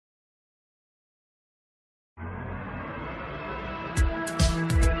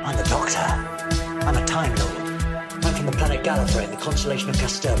Doctor. I'm a Time Lord. I'm from the planet Gallifrey in the constellation of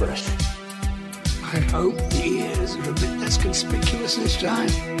Kasterborous. I hope the ears are a bit less conspicuous this time.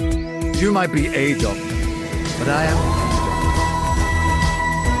 You might be a doctor, but I am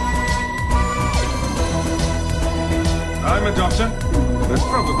I'm a doctor, but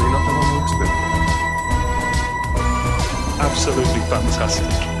probably not the one you expect. Absolutely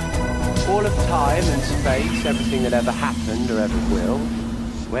fantastic. All of time and space, everything that ever happened or ever will.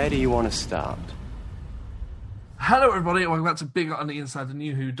 Where do you want to start? Hello, everybody, and welcome back to Big on the Inside, the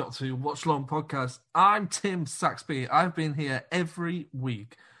New Who Doctor Who Watch Long podcast. I'm Tim Saxby. I've been here every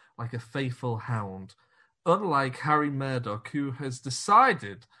week like a faithful hound, unlike Harry Murdoch, who has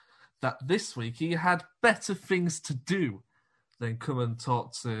decided that this week he had better things to do than come and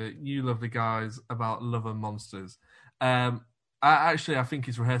talk to you lovely guys about Love and Monsters. I think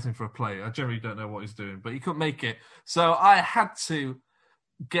he's rehearsing for a play. I generally don't know what he's doing, but he couldn't make it. So I had to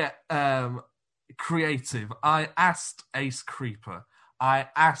get creative. I asked Ace Creeper. I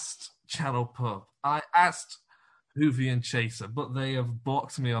asked Channel Pub. I asked Hoovian Chaser, but they have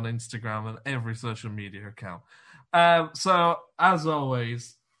blocked me on Instagram and every social media account. So, as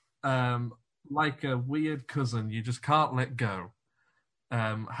always, like a weird cousin, you just can't let go.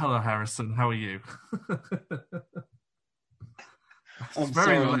 Hello, Harrison. How are you? I'm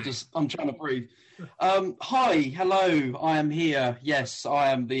sorry, I'm trying to breathe. Hi, hello, I am here. Yes,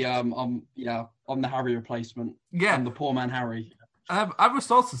 I am the I'm the Harry replacement. Yeah, I'm the poor man Harry. I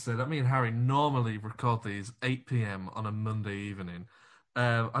must also say that me and Harry normally record these 8 p.m. on a Monday evening.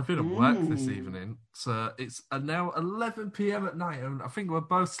 I've been at work this evening, so it's now 11 p.m. at night, and I think we're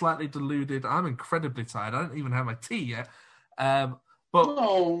both slightly deluded. I'm incredibly tired. I don't even have my tea yet. But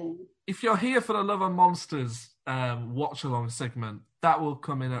if you're here for the Love and Monsters watch-along segment, that will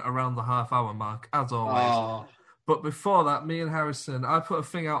come in at around the half-hour mark, as always. But before that, me and Harrison, I put a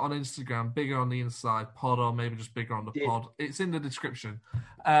thing out on Instagram, Bigger on the Inside pod, or maybe just Bigger on the pod. It's in the description,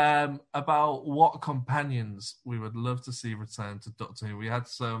 about what companions we would love to see return to Doctor Who. We had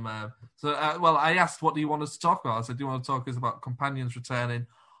some... I asked, what do you want us to talk about? I said, do you want to talk about companions returning,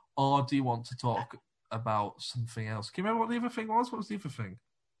 or do you want to talk about something else? Can you remember what the other thing was? What was the other thing?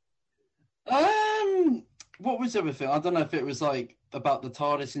 What was everything? I don't know if it was like about the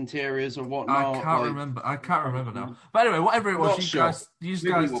TARDIS interiors or whatnot. I can't remember now. But anyway, whatever it was, you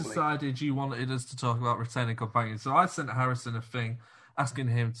guys decided you wanted us to talk about returning companions. So I sent Harrison a thing asking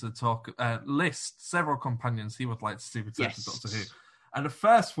him to list several companions he would like to see return to Doctor Who. And the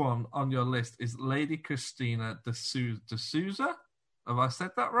first one on your list is Lady Christina de Souza. Have I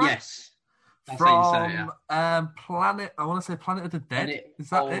said that right? Yes. From Planet of the Dead. Is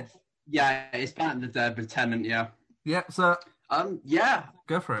that it? Yeah, it's Planet of the Dead with Tennant, yeah. Yeah, so... yeah.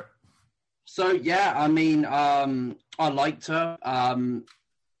 Go for it. So, yeah, I mean, I liked her.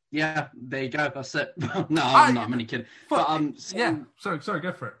 Yeah, there you go, that's it. No, I'm not, I'm only kidding. Sorry,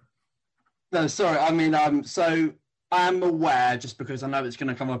 go for it. No, sorry, I mean, so I'm aware, just because I know it's going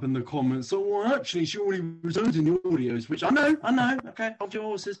to come up in the comments, actually, she already returned in the audios, which I know, okay, hold your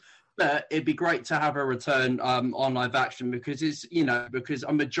horses. But it'd be great to have her return on live action because because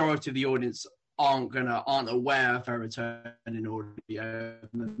a majority of the audience aren't aware of her return in audio,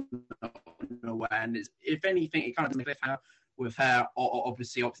 and if anything, it kind of makes her with her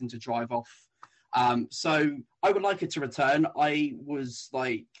obviously opting to drive off. So I would like her to return. I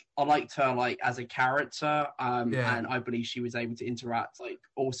liked her as a character, and I believe she was able to interact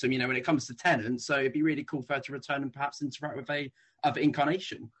awesome. When it comes to Tennant, so it'd be really cool for her to return and perhaps interact with a other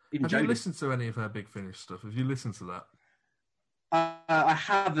incarnation. Have you listened to any of her Big Finish stuff? Have you listened to that? I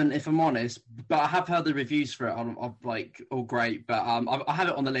haven't, if I'm honest, but I have heard the reviews for it of all great. But I have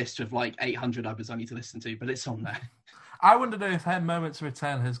it on the list of 800 others I need to listen to, but it's on there. I wonder if her moment to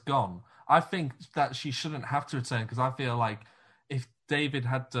return has gone. I think that she shouldn't have to return because I feel like if David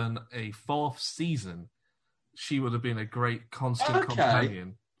had done a 4th season, she would have been a great constant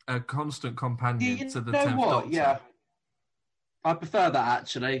companion. A constant companion to the 10th Doctor. Yeah. I prefer that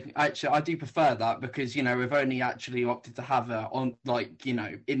actually. I do prefer that because we've only actually opted to have her on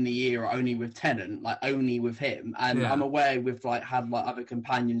in the year only with Tennant, only with him. And I'm aware we've had other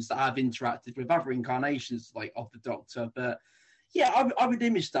companions that have interacted with other incarnations of the Doctor. But yeah, I would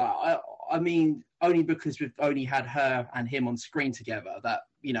image that. I mean, only because we've only had her and him on screen together that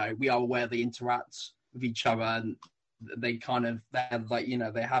we are aware they interact with each other and they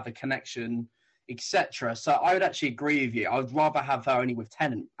they have a connection, etc. So I would actually agree with you. I would rather have her only with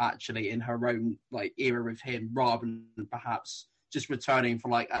Tennant actually in her own era with him, rather than perhaps just returning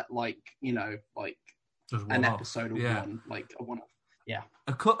for an episode or a one-off. Yeah,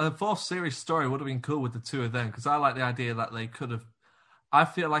 a 4th series story would have been cool with the two of them because I like the idea that they could have I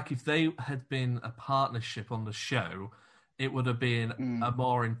feel like if they had been a partnership on the show, it would have been a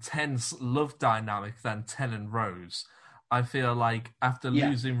more intense love dynamic than Ten and Rose. I feel like after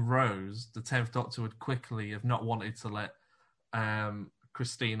losing Rose, the 10th Doctor would quickly have not wanted to let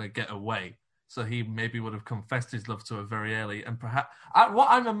Christina get away. So he maybe would have confessed his love to her very early. And perhaps what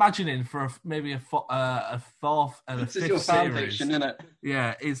I'm imagining for maybe a fourth and a fifth your fan series, fiction, isn't it?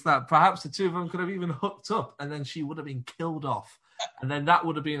 Yeah, is that perhaps the two of them could have even hooked up and then she would have been killed off. And then that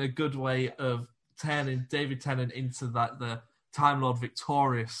would have been a good way of turning David Tennant into the Time Lord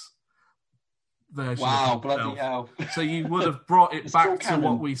victorious version. Wow, of bloody himself. hell. So you would have brought it It's back still to canon.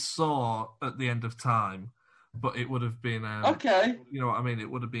 what we saw at the end of time, but it would have been Okay. You know what I mean? It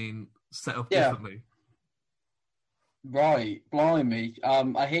would have been set up Yeah. differently. Right, blimey.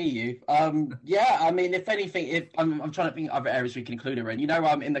 I hear you. Yeah, I mean, if anything, if I'm trying to think of other areas we can include her in. You know,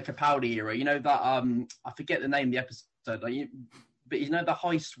 in the Capaldi era, you know that I forget the name of the episode, but you know the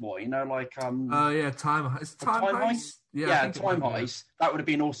heist war. You know, like Oh yeah, time heist. Time heist. Yeah, I think it time would be, heist. That would have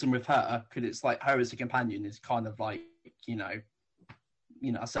been awesome with her because it's like her as a companion is kind of like you know,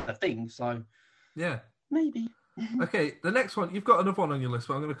 a set of thing. So Yeah. maybe. Okay, the next one you've got another one on your list,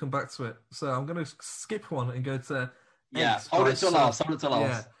 but I'm going to come back to it. So I'm going to skip one and go to Yeah, Ace hold by it till last. Hold it till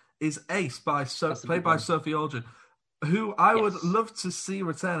last. Yeah, is Ace by That's a played good by one. Sophie Aldred, who I would Yes. love to see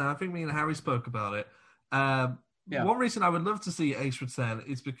return. And I think me and Harry spoke about it. Yeah. One reason I would love to see Ace return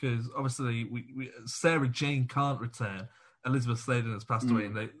is because obviously Sarah Jane can't return. Elizabeth Sladen has passed away,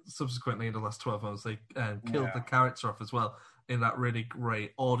 and they subsequently in the last 12 months they killed the character off as well in that really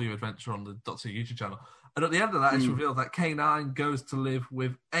great audio adventure on the Doctor Who YouTube channel. And at the end of that, it's revealed that K9 goes to live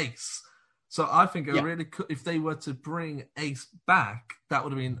with Ace. So I think if they were to bring Ace back, that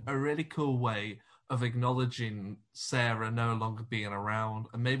would have been a really cool way of acknowledging Sarah no longer being around,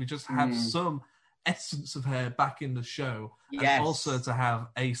 and maybe just have some essence of her back in the show, Yes. and also to have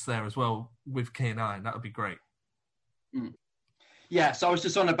Ace there as well with K9. That would be great. Yeah, so I was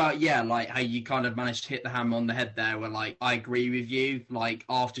just on about, like how you kind of managed to hit the hammer on the head there where like, I agree with you. Like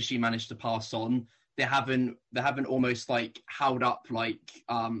after she managed to pass on, they haven't almost like held up like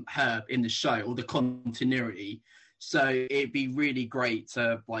her in the show or the continuity. So it'd be really great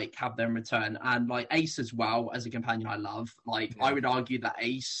to like have them return. And like Ace as well as a companion I love. Like I would argue that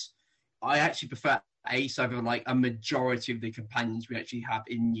I actually prefer Ace over like a majority of the companions we actually have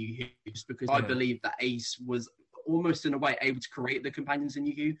in New Who, because I believe that Ace was almost in a way able to create the companions in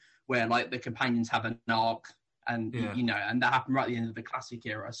New Who, where like the companions have an arc, and and that happened right at the end of the classic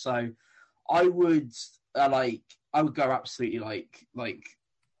era. So I would go absolutely like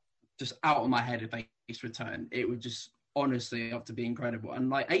just out of my head if Ace returned. It would just honestly have to be incredible. And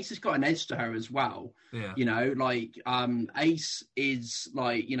like Ace has got an edge to her as well. Yeah. You know, like Ace is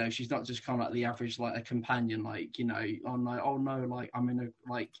like, she's not just kind of like the average like a companion, like, oh no, like I'm in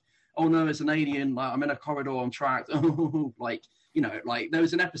a like, oh no, it's an alien, like I'm in a corridor, I'm trapped. like, like there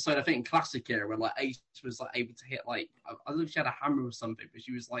was an episode I think in Classic Era where like Ace was like able to hit like I don't know if she had a hammer or something, but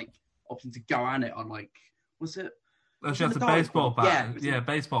she was like opting to go at it on like, was it? Oh, she has a baseball bat. Yeah,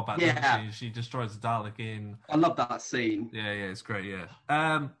 baseball bat. Yeah. She destroys the Dalek in. I love that scene. Yeah, it's great. Yeah,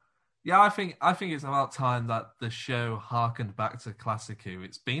 I think it's about time that the show harkened back to Classic Who.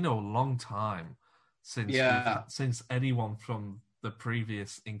 It's been a long time since anyone from the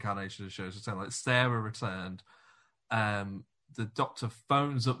previous incarnation of the shows returned. Like Sarah returned. The Doctor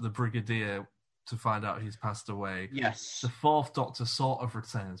phones up the Brigadier to find out he's passed away. Yes. The Fourth Doctor sort of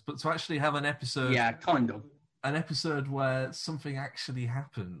returns, but to actually have an episode. Yeah, kind of. An episode where something actually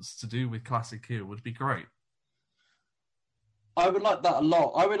happens to do with Classic Who would be great. I would like that a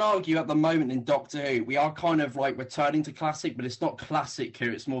lot. I would argue at the moment in Doctor Who, we are kind of like returning to classic, but it's not Classic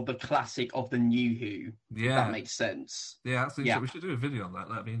Who, it's more the classic of the New Who. Yeah. If that makes sense. Yeah, that's interesting. We should do a video on that.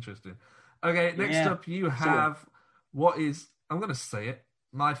 That'd be interesting. Okay, next up you Sure. have what is, I'm going to say it,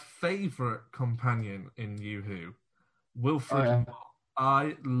 my favourite companion in New Who, Wilfred. Oh, yeah.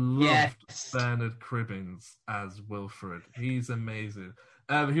 I loved Yes. Bernard Cribbins as Wilfred. He's amazing.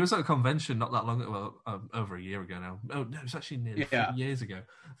 He was at a convention not that long ago, over a year ago now. Oh, no, it was actually nearly 3 years ago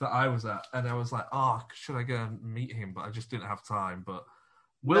that I was at. And I was like, should I go and meet him? But I just didn't have time. But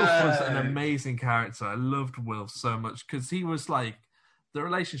Wilf was an amazing character. I loved Wilf so much because he was like, the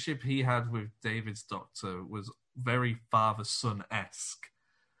relationship he had with David's Doctor was very father-son-esque.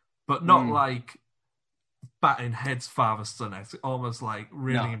 But not like batting heads father-son-esque. Almost like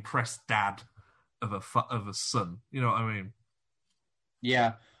really impressed dad of a son. You know what I mean?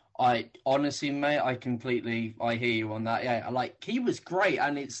 Yeah, I honestly, mate, I hear you on that. Yeah, like he was great,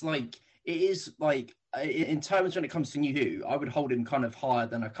 and it's like it is like in terms when it comes to New Who, I would hold him kind of higher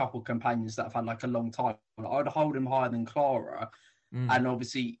than a couple companions that have had like a long time. I would hold him higher than Clara, And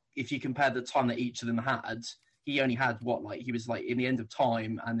obviously, if you compare the time that each of them had, he only had he was like in The End of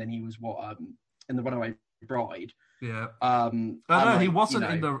Time, and then he was in The Runaway Bride. Yeah. No, he wasn't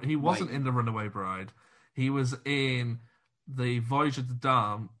in The Runaway Bride. He was in The Voyage of the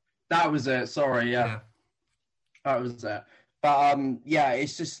Dawn. That was it. Sorry, yeah. That was it. But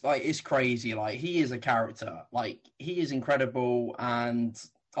it's just like, it's crazy. Like, he is a character. Like, he is incredible, and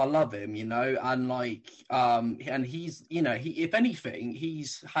I love him, and like, and he's, if anything,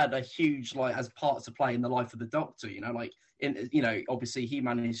 he's had a huge, as parts to play in the life of the Doctor, like, obviously he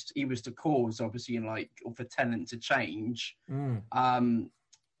was the cause, obviously, for Tennant to change. And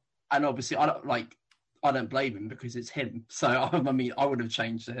obviously, I don't blame him, because it's him. So, I mean, I would have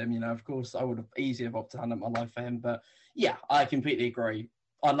changed to him, of course, I would have easily have opted to hand up my life for him. But yeah, I completely agree.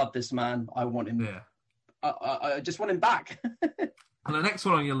 I love this man. I want him. Yeah. I just want him back. And the next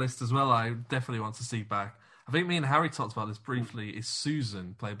one on your list as well, I definitely want to see back. I think me and Harry talked about this briefly, is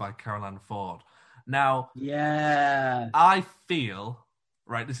Susan, played by Caroline Ford. Now, yeah, I feel,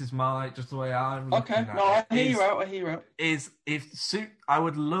 right, this is just the way I'm looking at it. I hear you out. I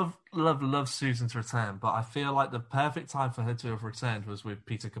would love Susan to return, but I feel like the perfect time for her to have returned was with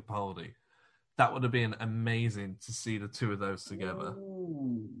Peter Capaldi. That would have been amazing to see the two of those together.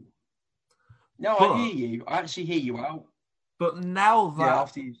 Ooh. No, I hear you. I actually hear you out. But now that... Yeah,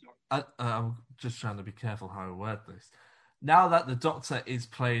 after you... I'm just trying to be careful how I word this. Now that the Doctor is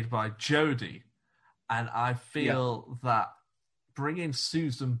played by Jodie, and I feel that bringing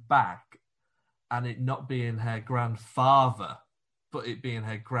Susan back and it not being her grandfather, but it being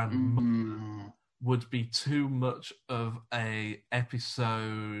her grandmother, would be too much of a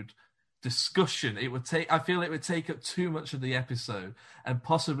episode discussion. I feel it would take up too much of the episode and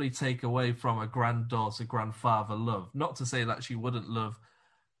possibly take away from a granddaughter grandfather love. Not to say that she wouldn't love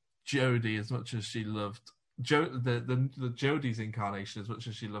Jodie as much as she loved the Jodie's incarnation as much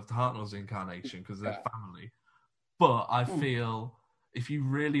as she loved Hartnell's incarnation, because they're family. But I feel if you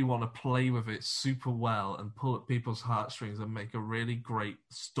really want to play with it super well and pull at people's heartstrings and make a really great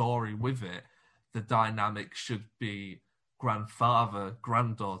story with it, the dynamic should be grandfather,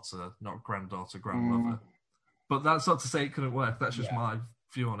 granddaughter, not granddaughter, grandmother. But that's not to say it couldn't work. That's just my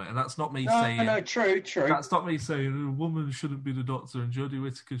view on it. And that's not me saying... No, true. That's not me saying a woman shouldn't be the Doctor and Jodie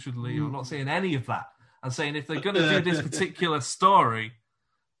Whittaker should leave. I'm not saying any of that. I'm saying if they're going to do this particular story,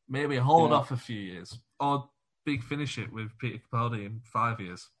 maybe hold off a few years. Or big finish it with Peter Capaldi in 5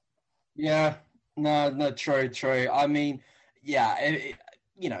 years. Yeah. No, true. I mean,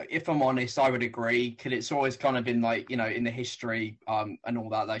 if I'm honest, I would agree, because it's always kind of been like, in the history and all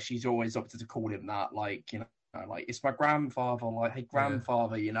that, like, she's always opted to call him that, like, like, it's my grandfather, like, hey,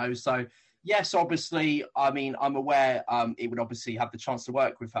 grandfather, So, yes, obviously, I mean, I'm aware it would obviously have the chance to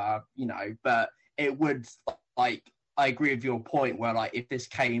work with her, but it would, like, I agree with your point where, like, if this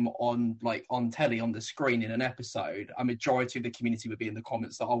came on, like, on telly, on the screen in an episode, a majority of the community would be in the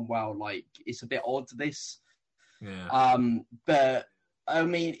comments that, oh, well, like, it's a bit odd, this. Yeah. But... I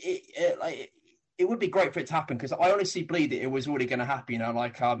mean, it would be great for it to happen, because I honestly believe that it was already going to happen.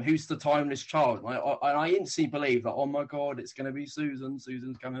 Like, who's the timeless child? I instantly believe that. Oh my God, it's going to be Susan.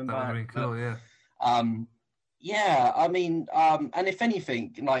 Susan's coming back. That would be cool, yeah. I mean, and if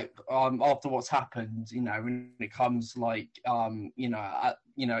anything, like, after what's happened, when it comes, like, in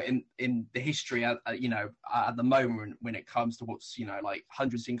the history, at the moment, when it comes to what's, like,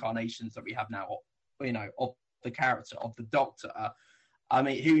 hundreds of incarnations that we have now, of the character of the Doctor. I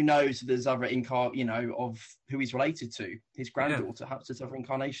mean, who knows if there's other of who he's related to, his granddaughter. Perhaps there's other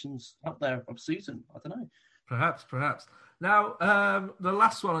incarnations out there of Susan. I don't know. Perhaps. Now, the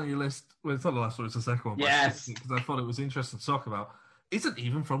last one on your list, well, it's not the last one, it's the second one. Yes. Because I thought it was interesting to talk about. Isn't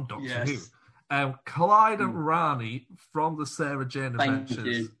even from Doctor Who. Clyde and Rani from the Sarah Jane Adventures. Thank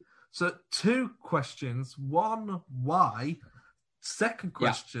you. So 2 questions. One, why? Second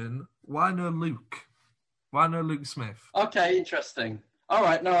question, why no Luke? Why no Luke Smith? Okay, interesting. All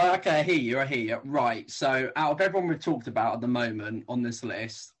right, no, okay, I hear you. Right, so out of everyone we've talked about at the moment on this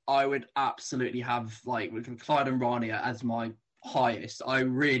list, I would absolutely have, like, Clyde and Rani as my highest. I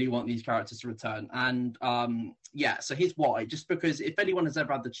really want these characters to return. And, so here's why. Just because if anyone has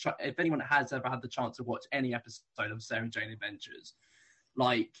ever had the chance to watch any episode of Sarah Jane Adventures,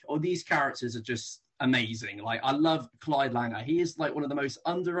 like, all these characters are just amazing. Like, I love Clyde Langer. He is, like, one of the most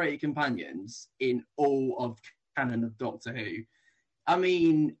underrated companions in all of canon of Doctor Who. I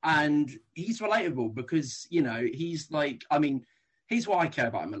mean, and he's relatable because, he's like, I mean, he's why I care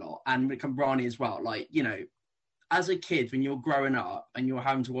about him a lot. And Rani as well. Like, as a kid, when you're growing up and you're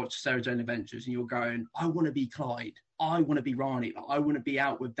having to watch Sarah Jane Adventures and you're going, I want to be Clyde. I want to be Rani. Like, I want to be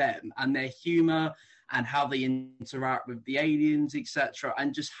out with them. And their humour and how they interact with the aliens, etc.,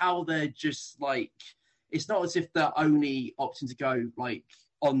 and just how they're just like, it's not as if they're only opting to go like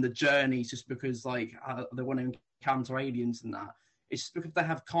on the journey just because like they want to encounter aliens and that. It's just because they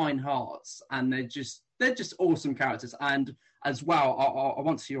have kind hearts and they're just awesome characters. And as well, I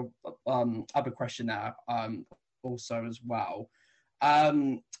want to see your other question there also as well.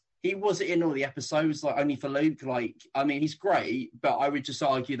 He wasn't in all the episodes, like only for Luke. Like, I mean, he's great, but I would just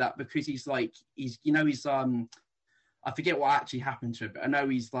argue that because he's I forget what actually happened to him, but I know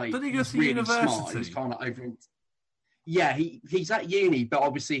he's like, did he go to really university? Smart. He's kind of over. Yeah, he's at uni, but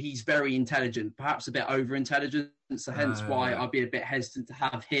obviously he's very intelligent, perhaps a bit over intelligent. So hence why I'd be a bit hesitant to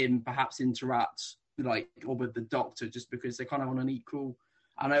have him perhaps interact like or with the Doctor, just because they're kind of on an equal.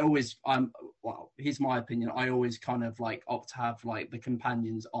 And here's my opinion. I always kind of like opt to have like the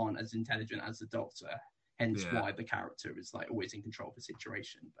companions on as intelligent as the Doctor. Hence why the character is like always in control of the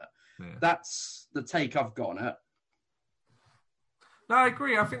situation. But that's the take I've got on it. No, I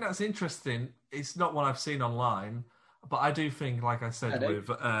agree. I think that's interesting. It's not what I've seen online, but I do think, like I said,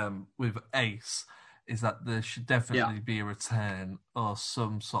 with Ace, is that there should definitely be a return or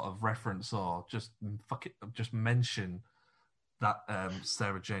some sort of reference or just mention that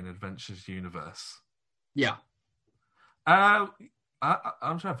Sarah Jane Adventures universe. Yeah. I'm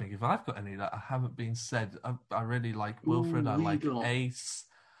trying to think if I've got any that haven't been said. I really like Wilfred. I like Ace.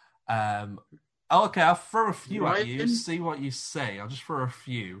 Okay, I'll throw a few at you. See what you say. I'll just throw a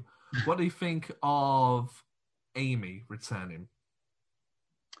few. What do you think of Amy returning?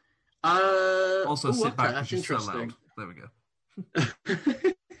 Also, sit back because you're so loud. There we go.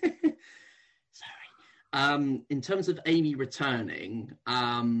 In terms of Amy returning,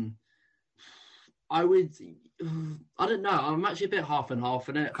 I don't know. I'm actually a bit half and half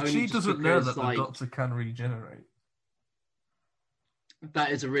in it. She doesn't know that the Doctor can regenerate.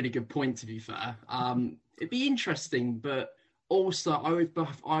 That is a really good point, to be fair. It'd be interesting, but also I would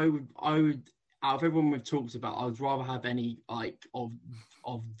out of everyone we've talked about, I would rather have any like of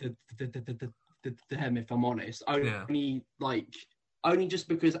the them, if I'm honest. Only just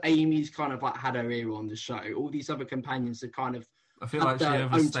because Amy's kind of like had her ear on the show. All these other companions are kind of. I feel like she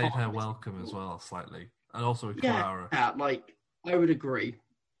overstayed her welcome as well, slightly, and also with Clara. Yeah, like I would agree,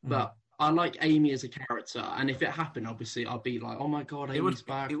 but I like Amy as a character, and if it happened, obviously I'd be like, "Oh my god, Amy's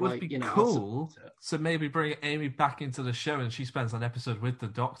back!" It would be cool to maybe bring Amy back into the show, and she spends an episode with the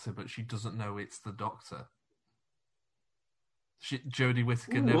Doctor, but she doesn't know it's the Doctor. Jodie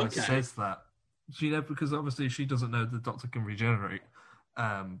Whittaker never says that. Because obviously she doesn't know the Doctor can regenerate.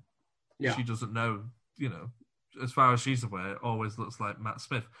 She doesn't know, as far as she's aware, it always looks like Matt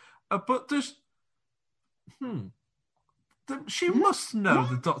Smith. But there's, she must know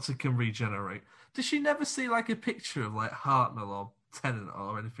the Doctor can regenerate. Does she never see like a picture of like Hartnell or Tennant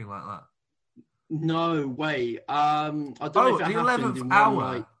or anything like that? No way. I don't know if it the 11th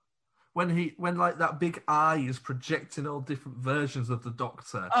hour. When like that big eye is projecting all different versions of the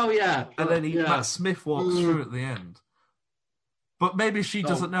Doctor. Oh yeah. And then Matt Smith walks through at the end. But maybe she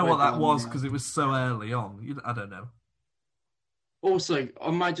doesn't know what that was because it was so early on. I don't know. Also,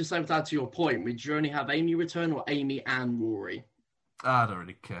 I might just like to add to your point, would you only have Amy return or Amy and Rory? I don't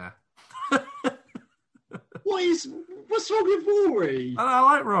really care. What's wrong with Rory? I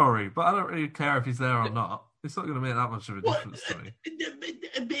like Rory, but I don't really care if he's there or not. It's not going to make that much of a difference to me.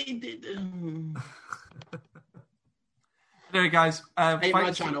 Anyway, guys. Ain't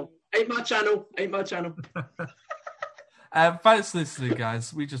my channel. Thanks for listening,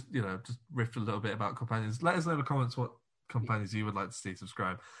 guys. We just riffed a little bit about companions. Let us know in the comments what companions you would like to see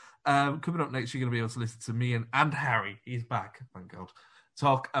subscribe. Coming up next, you're going to be able to listen to me and Harry. He's back, thank God.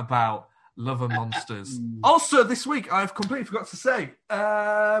 Talk about Love and Monsters. Also, this week, I've completely forgot to say,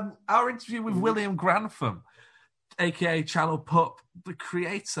 our interview with William Grantham, aka Channel Pup, the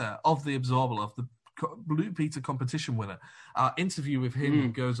creator of The Absorbable, of the Blue Peter competition winner. Our interview with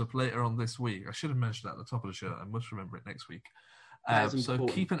him goes up later on this week. I should have mentioned that at the top of the show. I must remember it next week. So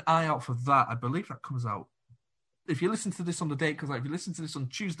keep an eye out for that. I believe that comes out. If you listen to this on the date, because if you listen to this on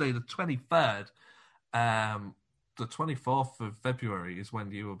Tuesday, the 23rd, the 24th of February is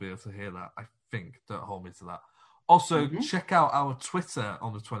when you will be able to hear that, I think. Don't hold me to that. Also, check out our Twitter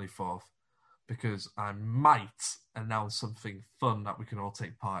on the 24th, because I might announce something fun that we can all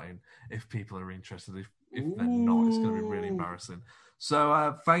take part in if people are interested. If they're not, it's going to be really embarrassing.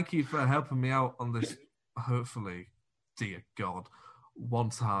 So thank you for helping me out on this, hopefully, dear God,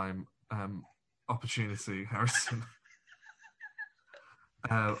 one-time opportunity, Harrison.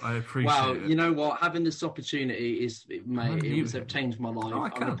 I appreciate it. Wow, you know what? Having this opportunity it changed my life. Oh, I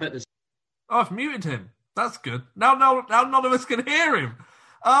can't. I've muted him. That's good. Now none of us can hear him.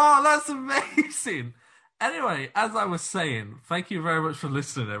 Oh, that's amazing. Anyway, as I was saying, thank you very much for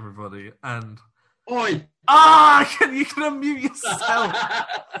listening, everybody. And Oi! you can unmute yourself.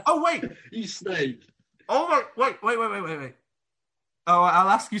 Oh wait, You snake. oh my, wait. Oh, I'll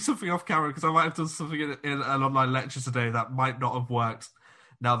ask you something off camera because I might have done something in an online lecture today that might not have worked.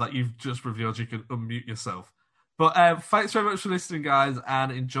 Now that you've just revealed you can unmute yourself. But thanks very much for listening, guys,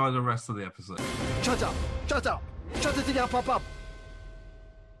 and enjoy the rest of the episode. Shut up! Shut up! Shut it down, pop up!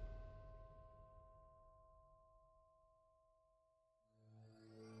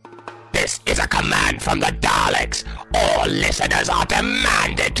 This is a command from the Daleks. All listeners are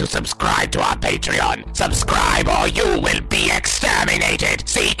demanded to subscribe to our Patreon. Subscribe or you will be exterminated.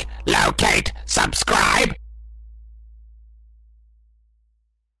 Seek, locate, subscribe.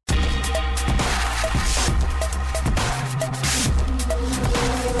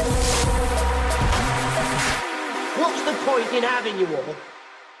 What's the point in having you all?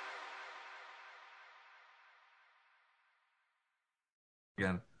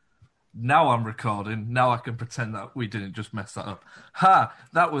 Again. Now I'm recording. Now I can pretend that we didn't just mess that up. Ha!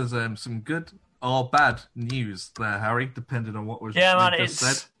 That was some good or bad news there, Harry, depending on what was just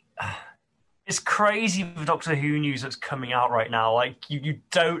said. It's crazy with Doctor Who news that's coming out right now. Like, you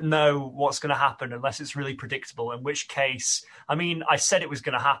don't know what's going to happen unless it's really predictable, in which case, I mean, I said it was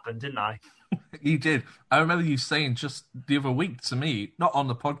going to happen, didn't I? You did. I remember you saying just the other week to me, not on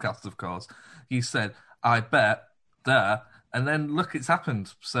the podcast, of course, you said, I bet, there, and then look, it's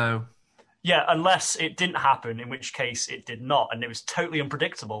happened, so... Yeah, unless it didn't happen, in which case it did not, and it was totally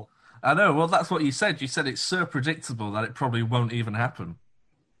unpredictable. I know, well, that's what you said. You said it's so predictable that it probably won't even happen.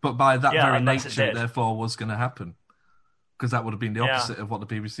 But by that very nature, it therefore was going to happen. Because that would have been the opposite of what the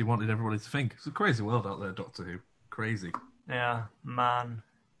BBC wanted everybody to think. It's a crazy world out there, Doctor Who. Crazy. Yeah, man.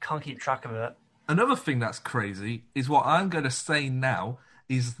 Can't keep track of it. Another thing that's crazy is what I'm going to say now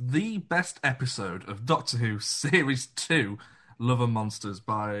is the best episode of Doctor Who Series 2, Love and Monsters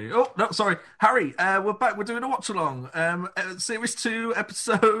by... Oh, no, sorry. Harry, we're back. We're doing a watch-along. Series 2,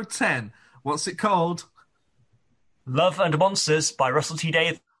 Episode 10. What's it called? Love and Monsters by Russell T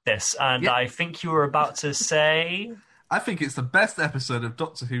Davies. And I think you were about to say... I think it's the best episode of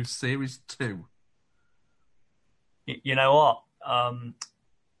Doctor Who Series 2. You know what?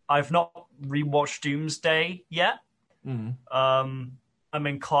 I've not rewatched Doomsday yet. I'm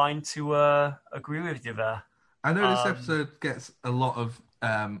inclined to agree with you there. I know this episode gets a lot of...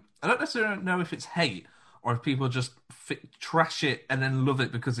 I don't necessarily know if it's hate or if people just trash it and then love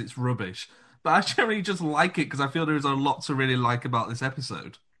it because it's rubbish. But I generally just like it because I feel there's a lot to really like about this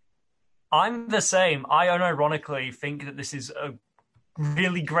episode. I'm the same. I unironically think that this is a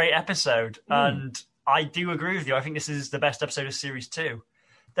really great episode. And I do agree with you. I think this is the best episode of Series 2.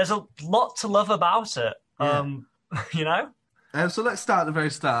 There's a lot to love about it. You know? So let's start at the very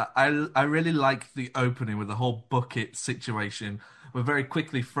start. I really like the opening with the whole bucket situation. We're very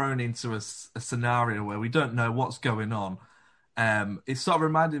quickly thrown into a scenario where we don't know what's going on. It sort of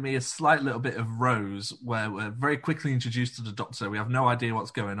reminded me a slight little bit of Rose, where we're very quickly introduced to the Doctor. We have no idea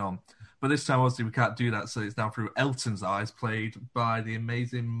what's going on. But this time, obviously, we can't do that, so it's now through Elton's eyes, played by the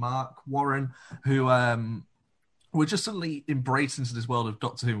amazing Mark Warren, who we're just suddenly embraced into this world of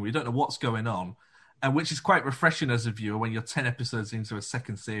Doctor Who. We don't know what's going on, and which is quite refreshing as a viewer when you're 10 episodes into a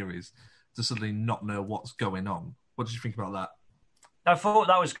second series to suddenly not know what's going on. What did you think about that? I thought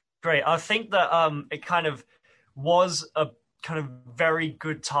that was great. I think that it kind of was a kind of very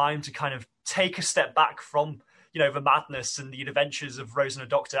good time to kind of take a step back from, you know, the madness and the adventures of Rose and the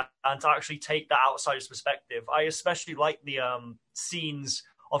Doctor and to actually take that outsider's perspective. I especially like the scenes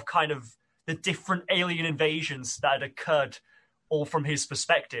of kind of the different alien invasions that had occurred all from his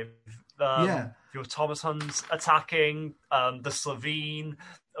perspective. Your Thomas Huns attacking, the Slovene,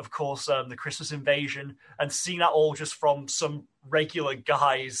 of course, the Christmas invasion, and seeing that all just from some regular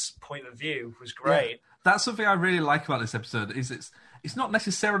guy's point of view was great. Yeah. That's something I really like about this episode. Is it's not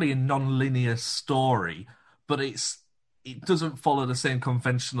necessarily a non-linear story, but it doesn't follow the same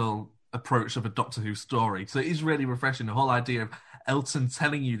conventional approach of a Doctor Who story. So it is really refreshing. The whole idea of Elton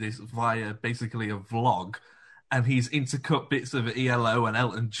telling you this via basically a vlog, and he's intercut bits of ELO and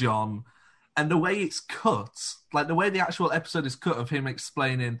Elton John. And the way it's cut, like the way the actual episode is cut of him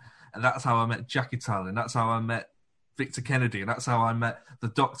explaining, and that's how I met Jackie Tyler, and that's how I met Victor Kennedy, and that's how I met the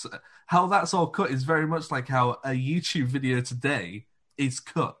Doctor. How that's all cut is very much like how a YouTube video today is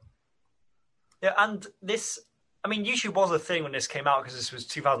cut. Yeah, and this, I mean, YouTube was a thing when this came out because this was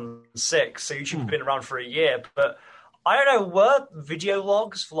 2006, so YouTube had been around for a year. But I don't know, were video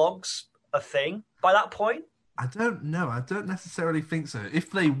vlogs a thing by that point? I don't know. I don't necessarily think so.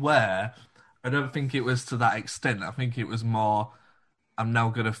 If they were, I don't think it was to that extent. I think it was more I'm now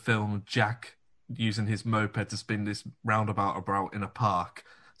going to film Jack using his moped to spin this roundabout about in a park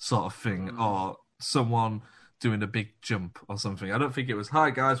sort of thing, or someone doing a big jump or something. I don't think it was,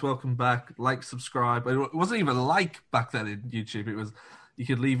 hi guys, welcome back, like, subscribe. It wasn't even like back then in YouTube. It was, you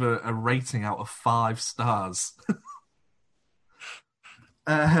could leave a rating out of 5 stars.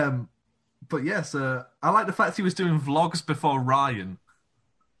 But yes, I like the fact he was doing vlogs before Ryan.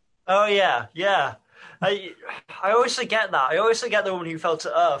 Oh yeah. I always forget that. I always forget the Woman Who Fell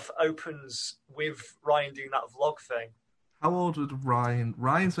to Earth opens with Ryan doing that vlog thing. How old would Ryan?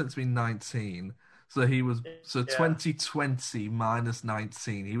 Ryan's meant to be 19, so he was 2020 minus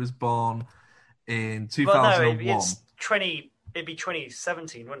 19. He was born in 2001. Well, no, it'd be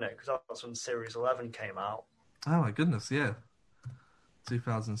 2017, wouldn't it? Because that's when Series 11 came out. Oh my goodness, yeah.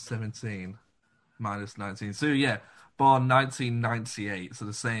 2017 minus 19. So yeah, born 1998, so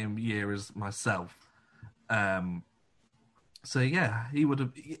the same year as myself. So yeah, he would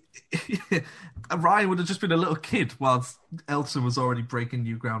have. Ryan would have just been a little kid, whilst Elton was already breaking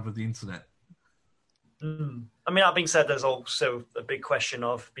new ground with the internet. I mean, that being said, there's also a big question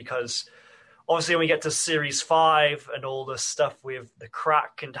of, because obviously when we get to Series 5 and all the stuff with the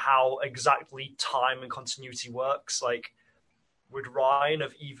crack and how exactly time and continuity works, like, would Ryan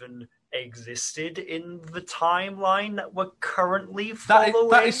have even existed in the timeline that we're currently following?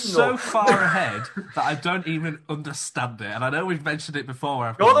 That is so far ahead that I don't even understand it. And I know we've mentioned it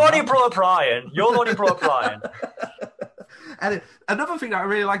before. You're the one who brought up Ryan. And another thing that I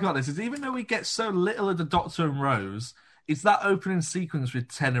really like about this is, even though we get so little of the Doctor and Rose, it's that opening sequence with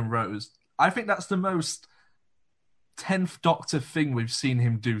Ten and Rose. I think that's the most 10th Doctor thing we've seen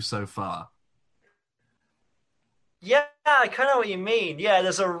him do so far. Yeah, I kind of know what you mean. Yeah,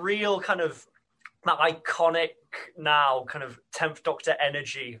 there's a real kind of that iconic now kind of 10th Doctor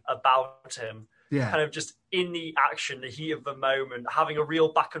energy about him. Yeah. Kind of just in the action, the heat of the moment, having a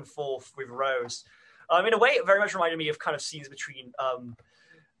real back and forth with Rose. In a way, it very much reminded me of kind of scenes between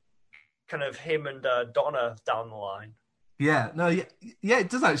kind of him and Donna down the line. Yeah, it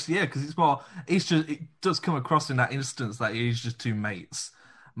does actually, yeah, because it does come across in that instance that he's just two mates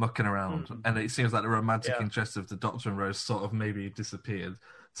mucking around, and it seems like the romantic interest of the Doctor and Rose sort of maybe disappeared.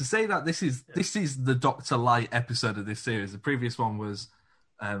 To say that this is the Doctor Light episode of this series. The previous one was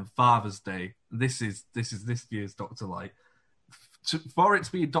Father's Day. This is this year's Doctor Light. For it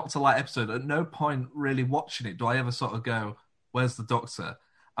to be a Doctor Light episode, at no point really watching it do I ever sort of go, "Where's the Doctor?"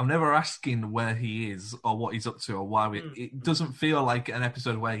 I'm never asking where he is or what he's up to or why. It doesn't feel like an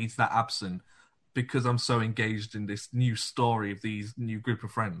episode where he's that absent, because I'm so engaged in this new story of these new group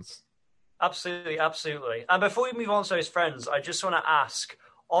of friends. Absolutely. And before we move on to those friends, I just want to ask,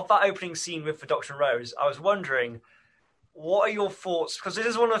 of that opening scene with the Doctor and Rose, I was wondering, what are your thoughts? Because this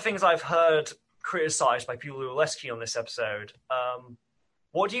is one of the things I've heard criticised by people who are less keen on this episode.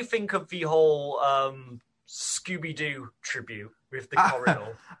 What do you think of the whole Scooby-Doo tribute with the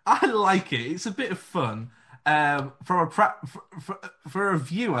corridor? I like it. It's a bit of fun. For a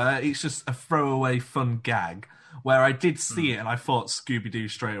viewer, it's just a throwaway fun gag, where I did see it and I thought Scooby-Doo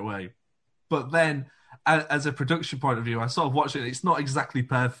straight away. But then, as a production point of view, I sort of watched it. It's not exactly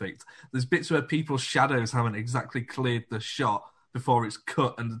perfect. There's bits where people's shadows haven't exactly cleared the shot before it's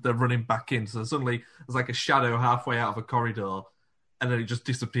cut and they're running back in. So suddenly there's like a shadow halfway out of a corridor and then it just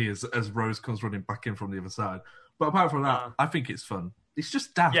disappears as Rose comes running back in from the other side. But apart from that, I think it's fun. It's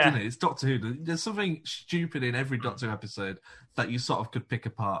just daft, isn't it? It's Doctor Who. There's something stupid in every Doctor Who episode that you sort of could pick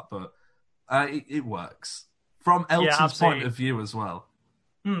apart, but it works. From Elton's point of view as well.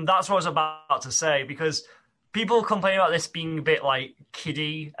 That's what I was about to say, because people complain about this being a bit like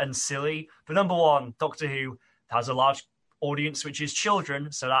kiddie and silly. But number one, Doctor Who has a large audience, which is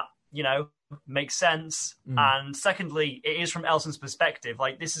children, so that, makes sense. And secondly, it is from Elton's perspective.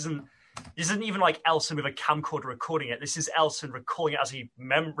 Like, this isn't even like Elton with a camcorder recording it. This is Elton recording it as he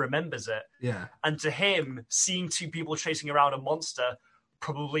remembers it. Yeah. And to him, seeing two people chasing around a monster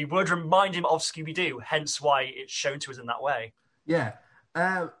probably would remind him of Scooby-Doo, hence why it's shown to us in that way. Yeah.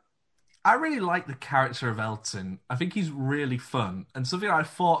 I really like the character of Elton. I think he's really fun. And something I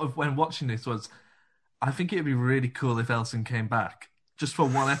thought of when watching this was, I think it'd be really cool if Elton came back, just for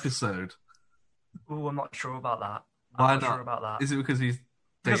one episode. Oh, I'm not sure about that. Why I'm not not? sure about that. Is it because he's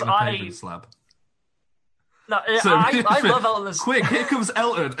dating a paving slab? No, I love Elton. Quick, here comes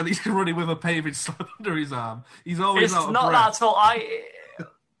Elton, and he's running with a paving slab under his arm. He's always out of not breath. that at all.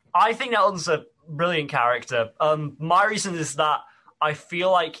 I think Elton's a brilliant character. My reason is that I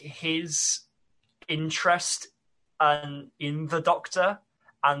feel like his interest in the Doctor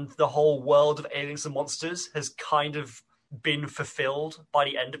and the whole world of aliens and monsters has kind of been fulfilled by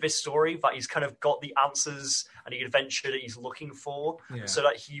the end of his story, that he's kind of got the answers and the adventure that he's looking for, so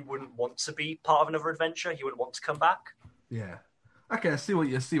that he wouldn't want to be part of another adventure. He wouldn't want to come back. Yeah. Okay, I see what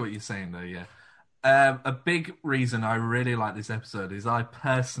you're saying though. Yeah. A big reason I really like this episode is I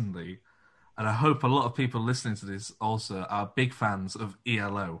personally, and I hope a lot of people listening to this also, are big fans of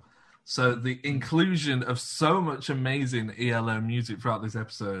ELO. So the inclusion of so much amazing ELO music throughout this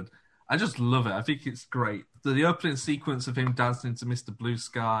episode, I just love it. I think it's great. The opening sequence of him dancing to Mr. Blue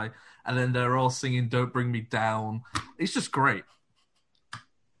Sky, and then they're all singing Don't Bring Me Down. It's just great.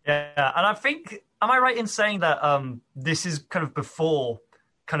 Yeah, and I think, am I right in saying that this is kind of before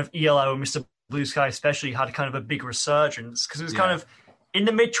kind of ELO and Mr. Blue Sky especially had kind of a big resurgence? Because it was kind of, in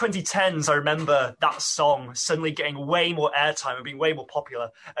the mid-2010s, I remember that song suddenly getting way more airtime and being way more popular.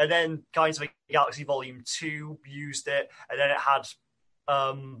 And then Guardians of the Galaxy Volume 2 used it, and then it had,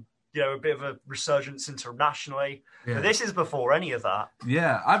 a bit of a resurgence internationally. Yeah. But this is before any of that.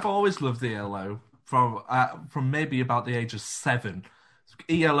 Yeah, I've always loved ELO from maybe about the age of 7.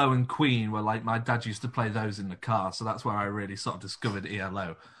 ELO and Queen were like, my dad used to play those in the car, so that's where I really sort of discovered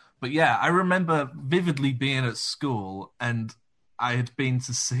ELO. But yeah, I remember vividly being at school, and I had been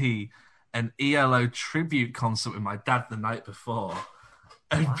to see an ELO tribute concert with my dad the night before.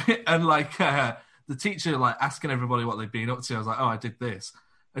 And the teacher like asking everybody what they'd been up to. I was like, oh, I did this.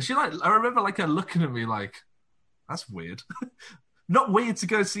 And she I remember her looking at me like, that's weird. Not weird to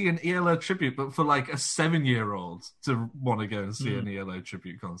go see an ELO tribute, but for like a 7-year-old to want to go and see an ELO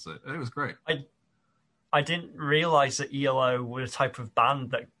tribute concert. And it was great. I didn't realize that ELO were a type of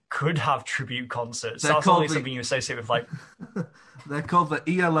band that could have tribute concerts. That's only something you associate with like... They're called the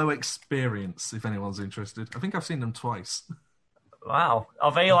ELO Experience, if anyone's interested. I think I've seen them twice. Wow.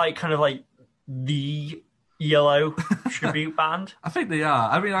 Are they like kind of like the ELO tribute band? I think they are.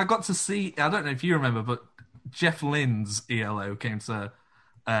 I mean, I got to see, I don't know if you remember, but Jeff Lynne's ELO came to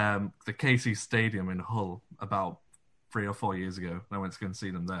the KC Stadium in Hull about 3 or 4 years ago. And I went to go and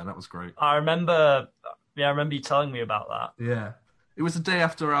see them there, and that was great. I remember you telling me about that. Yeah. It was the day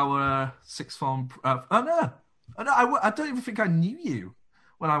after our sixth form... I don't even think I knew you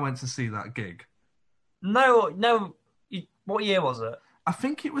when I went to see that gig. No. What year was it? I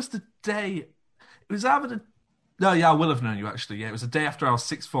think it was the day... It was either the... No, yeah, I will have known you, actually. Yeah, it was the day after our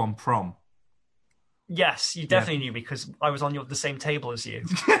sixth form prom. Yes, you definitely knew me because I was on the same table as you.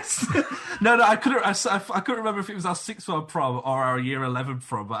 Yes. No, I couldn't remember if it was our sixth form prom or our year 11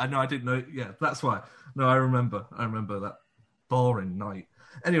 prom, but I know I didn't know... Yeah, that's why. No, I remember that. Boring night.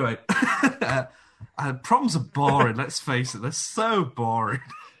 Anyway, proms are boring, let's face it. They're so boring.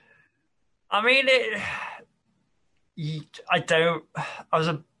 I mean,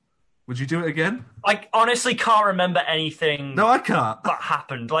 Would you do it again? I honestly can't remember anything. No, I can't. That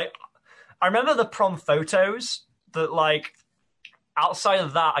happened. Like, I remember the prom photos that, like, outside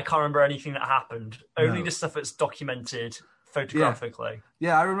of that, I can't remember anything that happened. Only the stuff that's documented photographically.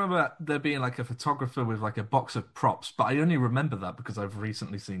 Yeah, I remember there being like a photographer with like a box of props, but I only remember that because I've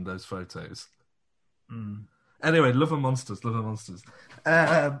recently seen those photos. Anyway, Love and Monsters.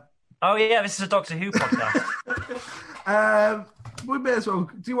 Oh yeah, this is a Doctor Who podcast. We may as well.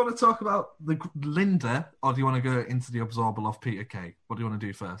 Do you want to talk about the Linda, or do you want to go into the Absorbal off Peter Kay? What do you want to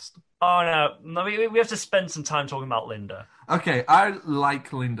do first? Oh no, we have to spend some time talking about Linda. Okay, I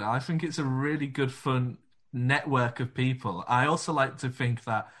like Linda. I think it's a really good, fun network of people. I also like to think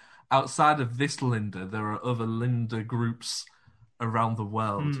that outside of this Linda, there are other Linda groups around the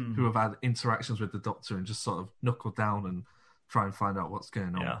world who have had interactions with the Doctor and just sort of knuckle down and try and find out what's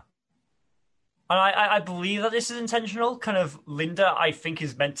going on. Yeah. And I believe that this is intentional. Kind of Linda, I think,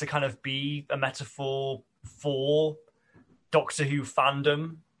 is meant to kind of be a metaphor for Doctor Who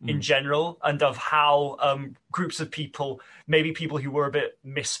fandom in general, and of how groups of people, maybe people who were a bit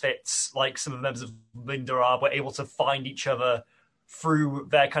misfits, like some of the members of Linda are, were able to find each other through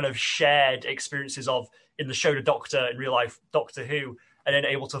their kind of shared experiences of, in the show The Doctor, in real life Doctor Who, and then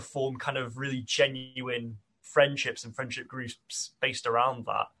able to form kind of really genuine friendships and friendship groups based around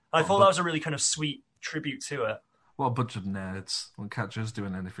that. And I thought that was a really kind of sweet tribute to it. What a bunch of nerds. Wouldn't catch us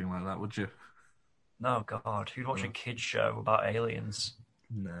doing anything like that, would you? No, God. Who'd watch a kid's show about aliens?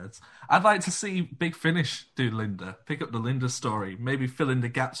 Nerds. I'd like to see Big Finish do Linda. Pick up the Linda story. Maybe fill in the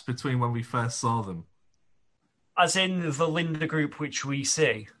gaps between when we first saw them. As in the Linda group which we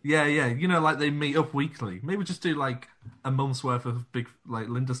see? Yeah. You know, like they meet up weekly. Maybe just do like a month's worth of big like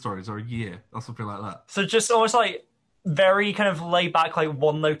Linda stories, or a year, or something like that. So just almost like very kind of laid back, like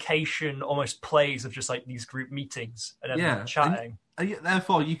one location, almost plays of just like these group meetings and then chatting. And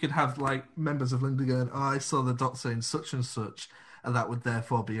therefore, you could have like members of Linda going, "Oh, I saw the Doctor in such and such," and that would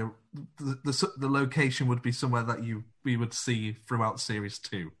therefore be the location would be somewhere that you we would see throughout series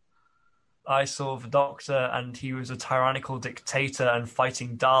 2. I saw the Doctor, and he was a tyrannical dictator and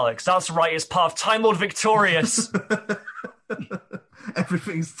fighting Daleks. That's right, it's part of Time Lord Victorious.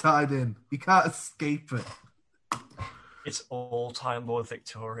 Everything's tied in. You can't escape it. It's all Time Lord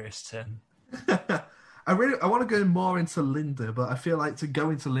Victorious, Tim. I want to go more into Linda, but I feel like to go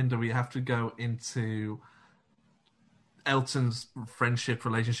into Linda, we have to go into Elton's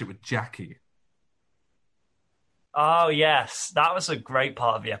relationship with Jackie. Oh, yes. That was a great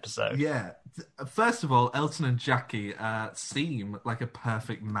part of the episode. Yeah. First of all, Elton and Jackie seem like a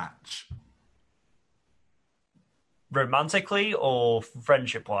perfect match. Romantically or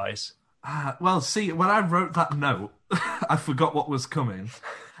friendship-wise? Well, see, when I wrote that note, I forgot what was coming.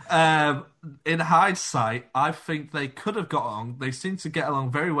 In hindsight, I think they could have got along. They seem to get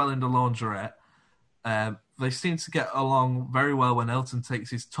along very well in the laundrette. They seem to get along very well when Elton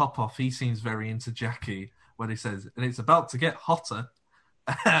takes his top off. He seems very into Jackie when he says, and it's about to get hotter.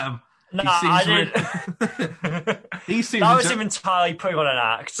 No, I didn't. He seems that was him entirely putting on an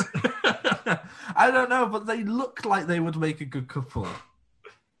act. I don't know, but they look like they would make a good couple.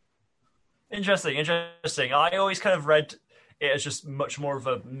 Interesting. I always kind of read it as just much more of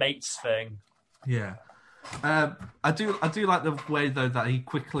a mates thing. Yeah. I do like the way, though, that he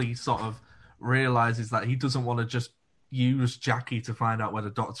quickly sort of realizes that he doesn't want to just use Jackie to find out where the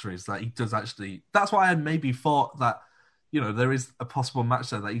Doctor is, that he does actually... That's why I maybe thought that, there is a possible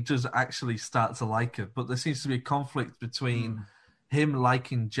match there, that he does actually start to like her, but there seems to be a conflict between him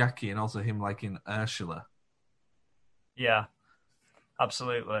liking Jackie and also him liking Ursula. Yeah,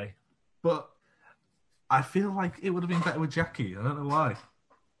 absolutely. But I feel like it would have been better with Jackie. I don't know why.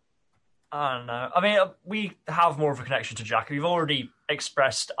 I don't know. I mean, we have more of a connection to Jackie. We've already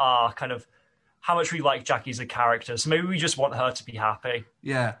expressed our kind of how much we like Jackie as a character, so maybe we just want her to be happy.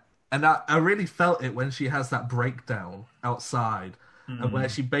 Yeah, and I really felt it when she has that breakdown outside, and where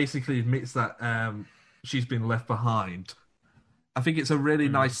she basically admits that she's been left behind. I think it's a really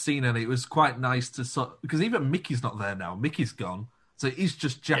nice scene, and it was quite nice to because even Mickey's not there now. Mickey's gone, so it's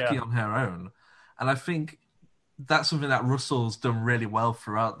just Jackie on her own, and I think that's something that Russell's done really well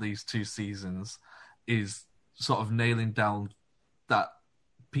throughout these 2 seasons, is sort of nailing down that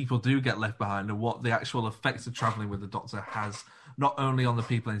people do get left behind and what the actual effects of travelling with the Doctor has, not only on the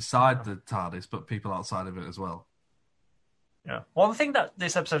people inside the TARDIS, but people outside of it as well. Yeah. One thing that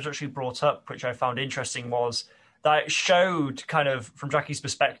this episode actually brought up, which I found interesting, was that it showed kind of, from Jackie's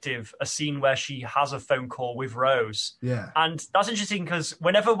perspective, a scene where she has a phone call with Rose. Yeah. And that's interesting because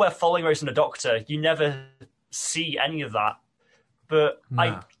whenever we're following Rose and the Doctor, you never see any of that. But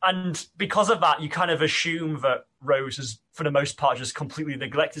and because of that, you kind of assume that Rose has, for the most part, just completely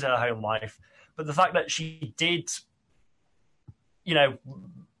neglected her home life. But the fact that she did,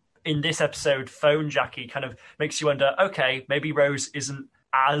 in this episode, phone Jackie kind of makes you wonder, okay, maybe Rose isn't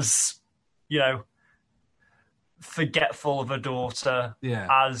as, forgetful of a daughter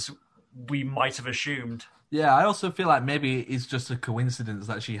as we might have assumed. Yeah, I also feel like maybe it's just a coincidence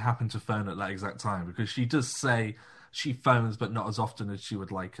that she happened to phone at that exact time, because she does say she phones, but not as often as she would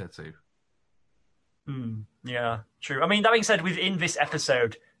like her to. Yeah, true. I mean, that being said, within this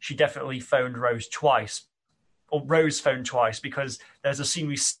episode, she definitely phoned Rose twice, or Rose phoned twice, because there's a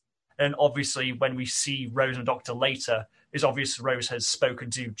scene and obviously when we see Rose and Doctor later, it's obvious Rose has spoken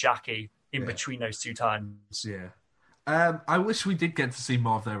to Jackie in between those 2 times. Yeah. I wish we did get to see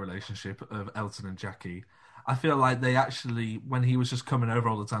more of their relationship, of Elton and Jackie. I feel like they actually, when he was just coming over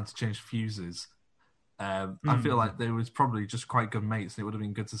all the time to change fuses, I feel like they was probably just quite good mates. It would have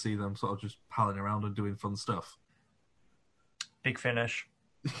been good to see them sort of just palling around and doing fun stuff. Big Finish.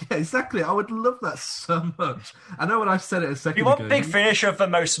 Yeah, exactly. I would love that so much. I know when I said it a second ago. We want Big Finish of the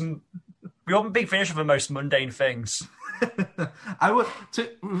most mundane things. I would,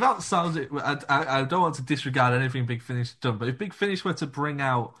 without sounding, I don't want to disregard anything Big Finish done, but if Big Finish were to bring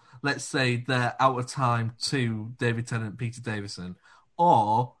out, let's say, their Out of Time to David Tennant, Peter Davison,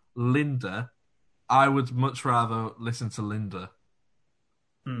 or Linda, I would much rather listen to Linda.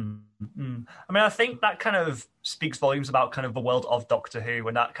 I mean, I think that kind of speaks volumes about kind of the world of Doctor Who,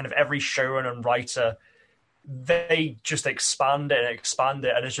 and that kind of every showrunner and writer, they just expand it,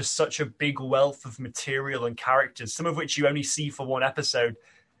 and it's just such a big wealth of material and characters, some of which you only see for 1 episode.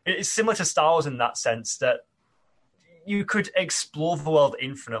 It's similar to Star Wars in that sense, that you could explore the world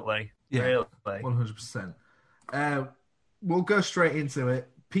infinitely. Yeah, really. 100%. We'll go straight into it.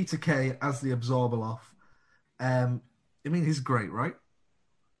 Peter Kay as the Absorbaloff. I mean, he's great, right?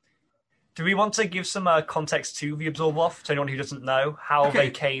 Do we want to give some context to the Absorbaloff, to anyone who doesn't know, how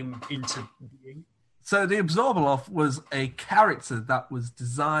they came into being? So the Absorbaloff was a character that was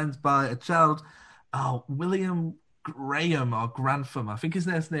designed by a child, William Graham or Grantham, I think his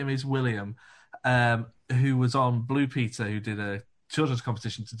name is William, who was on Blue Peter, who did a children's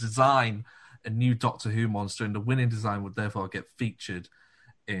competition to design a new Doctor Who monster, and the winning design would therefore get featured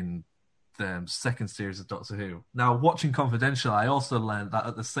in the second series of Doctor Who. Now, watching Confidential, I also learned that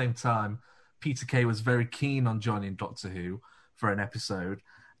at the same time, Peter Kay was very keen on joining Doctor Who for an episode,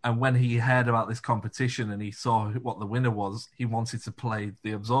 and when he heard about this competition and he saw what the winner was, he wanted to play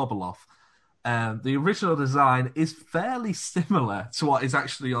the Absorbaloff. The original design is fairly similar to what is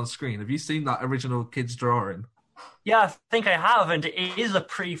actually on screen. Have you seen that original kids' drawing? Yeah, I think I have, and it is a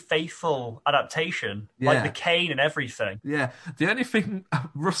pretty faithful adaptation, like the cane and everything. Yeah, the only thing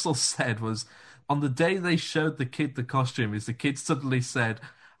Russell said was, on the day they showed the kid the costume, is the kid suddenly said,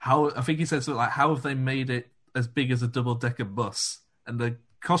 "How?" I think he said something like, "How have they made it as big as a double-decker bus?" And the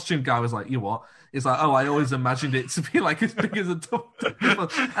costume guy was like, "You what?" He's like, "Oh, I always imagined it to be like as big as a double-decker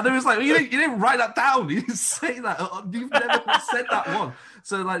bus." And it was like, well, you didn't write that down. You didn't say that. You've never said that one.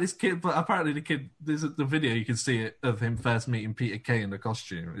 So like this kid, but apparently the kid, there's the video, you can see it of him first meeting Peter Kay in the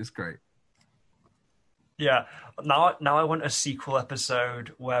costume. It's great. Yeah. Now I want a sequel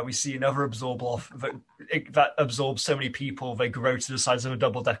episode where we see another Absorbaloff that absorbs so many people they grow to the size of a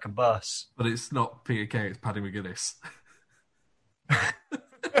double-decker bus. But it's not Peter Kay, it's Paddy McGuinness.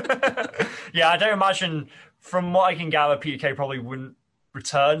 Yeah, I don't imagine, from what I can gather, Peter Kay probably wouldn't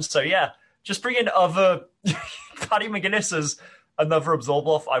return. So yeah, just bring in other Paddy McGuinness as another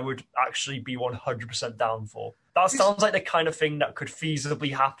Absorbaloff, I would actually be 100% down for. That sounds like the kind of thing that could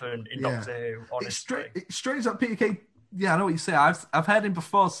feasibly happen in Doctor Who, honestly. It's strange that Peter Kay, I know what you say. I've heard him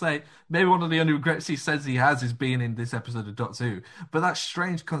before say, maybe one of the only regrets he says he has is being in this episode of Doctor Who. But that's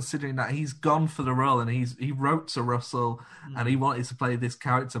strange considering that he's gone for the role and he wrote to Russell and he wanted to play this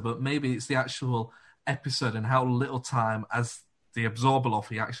character, but maybe it's the actual episode and how little time as the Absorbaloff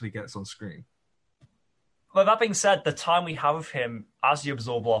he actually gets on screen. Well, that being said, the time we have of him as the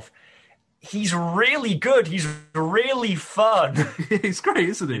Absorbaloff, he's really good. He's really fun. He's great,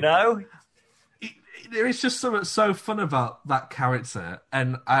 isn't he? You know? There is just something so fun about that character.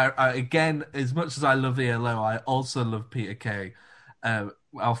 And I again, as much as I love ELO, I also love Peter Kay.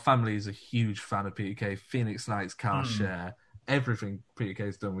 Our family is a huge fan of Peter Kay. Phoenix Nights, Car Share, everything Peter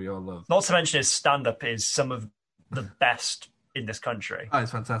Kay's done, we all love. Not to mention his stand-up is some of the best in this country. Oh,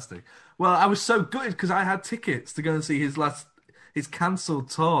 it's fantastic. Well, I was so gutted because I had tickets to go and see his cancelled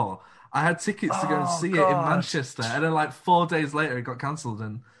tour. I had tickets to go and see it in Manchester, and then like 4 days later it got cancelled,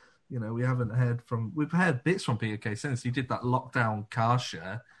 and we haven't heard from. We've heard bits from Peter Kay since he did that lockdown car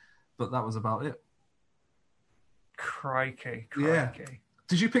share, but that was about it. Crikey. Yeah.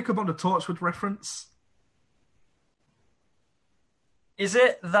 Did you pick up on the Torchwood reference? Is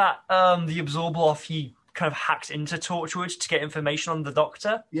it that the Absorbaloff, he kind of hacked into Torchwood to get information on the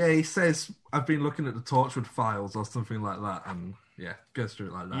Doctor? Yeah, he says, "I've been looking at the Torchwood files," or something like that, and goes through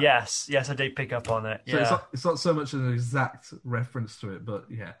it like that. Yes, I did pick up on it. So it's not so much an exact reference to it, but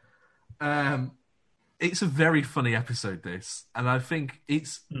yeah. It's a very funny episode, this, and I think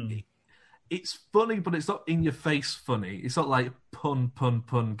it's funny, but it's not in your face funny. It's not like pun,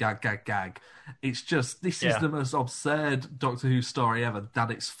 gag. It's just, this is the most absurd Doctor Who story ever,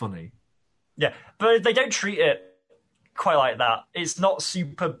 that it's funny. Yeah, but they don't treat it quite like that. It's not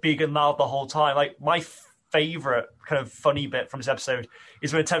super big and loud the whole time. Like, my favourite kind of funny bit from this episode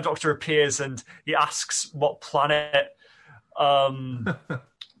is when the 10th Doctor appears and he asks what planet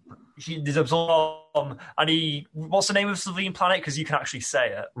he's absorbed on, and what's the name of the Slovene planet? Because you can actually say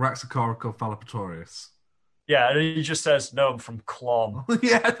it. Raxacorico Phalopatorius. Yeah, and he just says, "No, I'm from Clom."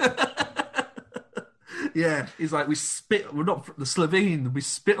 Yeah, he's like, we're not from the Slovene, we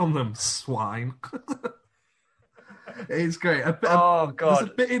spit on them, swine. It's great. God. There's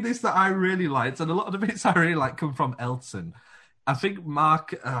a bit in this that I really liked, and a lot of the bits I really like come from Elton. I think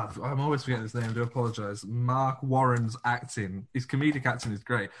Mark, I'm always forgetting his name, I do apologise. Mark Warren's acting, his comedic acting is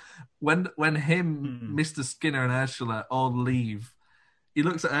great. When him, Mr. Skinner and Ursula all leave, he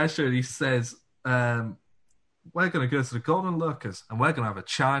looks at Ursula and he says, "We're going to go to the Golden Lurkers and we're going to have a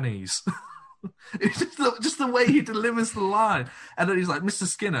Chinese." It's just the way he delivers the line. And then he's like, "Mr.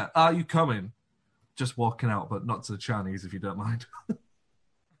 Skinner, are you coming?" "Just walking out, but not to the Chinese, if you don't mind."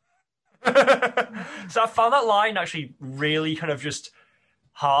 So I found that line actually really kind of just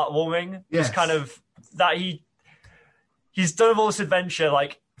heartwarming. Yes. Just kind of that he's done all this adventure.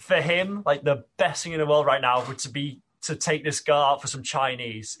 Like, for him, like, the best thing in the world right now would be to take this girl out for some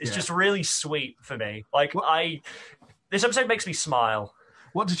Chinese. It's just really sweet for me. Like, this episode makes me smile.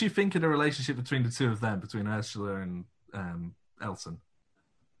 What did you think of the relationship between the two of them, between Ursula and Elton?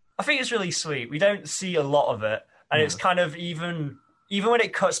 I think it's really sweet. We don't see a lot of it, and it's kind of even even when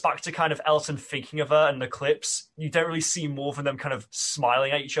it cuts back to kind of Elton thinking of her and the clips, you don't really see more than them kind of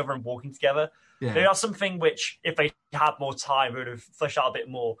smiling at each other and walking together. Yeah. That's something which, if they had more time, would have fleshed out a bit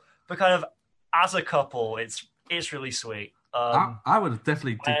more. But kind of as a couple, it's really sweet. I would have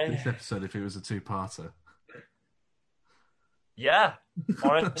definitely did this episode if it was a two-parter. Yeah,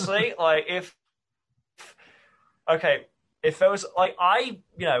 honestly, like if there was like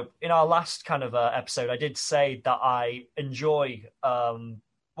in our last kind of episode, I did say that I enjoy what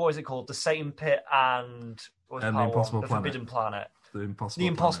was it called, the Satan Pit and what was the Impossible the Planet. Forbidden Planet, The the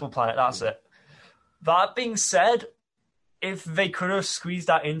Impossible Planet. That's it. That being said, if they could have squeezed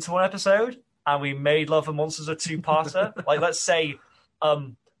that into one episode and we made Love and Monsters a two-parter, like let's say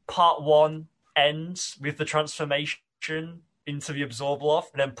part one ends with the transformation into the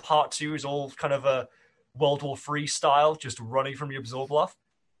Absorbloff, and then part two is all kind of a World War III style, just running from the Absorbloff.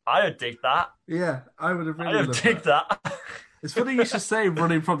 I would dig that. Yeah, I would have really I would dig that. It's funny you should say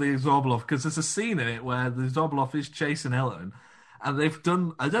running from the Absorbloff, because there's a scene in it where the Absorbloff is chasing Elton, and they've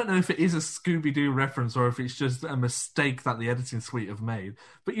done, I don't know if it is a Scooby-Doo reference or if it's just a mistake that the editing suite have made,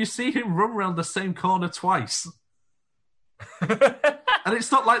 but you see him run around the same corner twice. And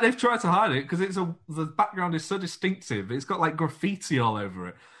it's not like they've tried to hide it, because the background is so distinctive. It's got like graffiti all over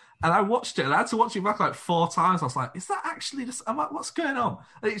it. And I watched it, and I had to watch it back like 4 times. I was like, is that actually just... I'm like, what's going on?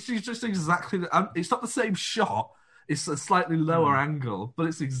 And it's just exactly... it's not the same shot. It's a slightly lower angle, but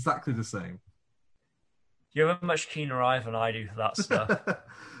it's exactly the same. You have a much keener eye than I do for that stuff.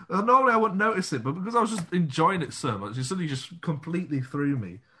 Well, normally I wouldn't notice it, but because I was just enjoying it so much, it suddenly just completely threw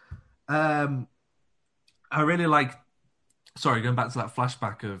me. I really like... Sorry, going back to that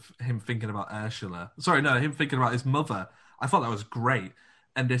flashback of him thinking about Ursula. Sorry, no, him thinking about his mother. I thought that was great.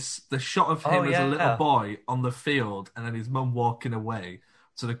 And the shot of him as a little boy on the field, and then his mum walking away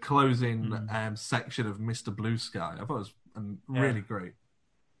to the closing section of Mr. Blue Sky. I thought it was really great.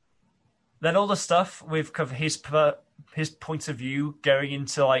 Then all the stuff with his point of view going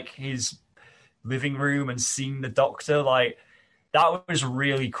into like his living room and seeing the Doctor, like that was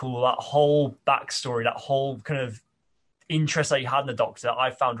really cool. That whole backstory, that whole kind of interest that he had in the Doctor,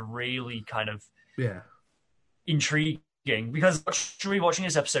 I found really kind of intriguing, because rewatching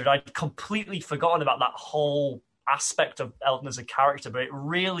this episode, I'd completely forgotten about that whole aspect of Elton as a character, but it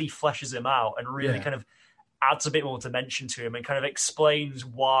really fleshes him out and really kind of adds a bit more dimension to him and kind of explains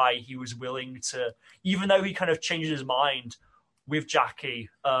why he was willing to, even though he kind of changed his mind with Jackie,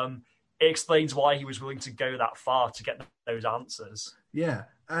 it explains why he was willing to go that far to get those answers. Yeah.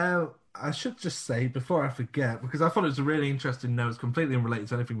 I should just say, before I forget, because I thought it was a really interesting note, it's completely unrelated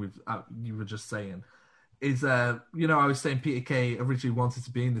to anything you were just saying, is, I was saying Peter Kay originally wanted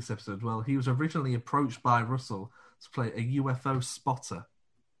to be in this episode. Well, he was originally approached by Russell to play a UFO spotter.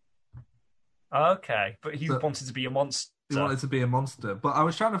 Okay, but he wanted to be a monster. He wanted to be a monster. But I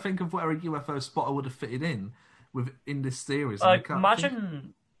was trying to think of where a UFO spotter would have fitted in this series.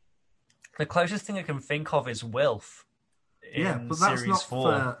 Imagine the closest thing I can think of is Wilf in but that's Series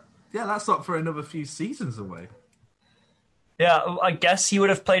 4. That's not for another few seasons away. Yeah, I guess he would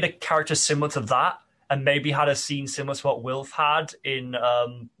have played a character similar to that, and maybe had a scene similar to what Wilf had in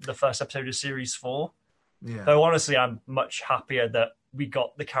the first episode of Series 4. Yeah. Though honestly, I'm much happier that we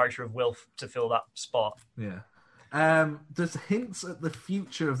got the character of Wilf to fill that spot. Yeah. There's hints at the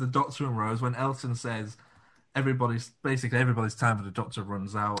future of the Doctor and Rose when Elton says everybody's time for the Doctor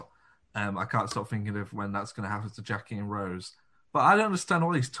runs out. I can't stop thinking of when that's going to happen to Jackie and Rose. But I don't understand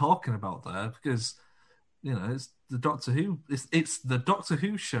what he's talking about there, because, it's the Doctor Who. It's the Doctor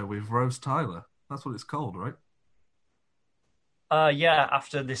Who show with Rose Tyler. That's what it's called, right?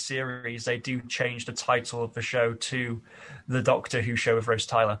 After this series, they do change the title of the show to the Doctor Who show with Rose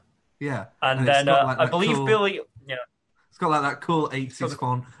Tyler. Yeah. And then I believe Billy... Yeah. It's got like that cool 80s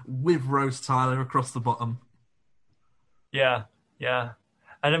font with Rose Tyler across the bottom. Yeah.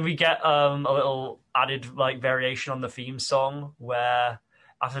 And then we get a little added like variation on the theme song where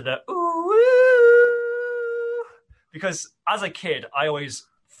after the ooh, because as a kid I always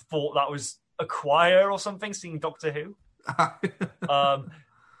thought that was a choir or something singing Doctor Who.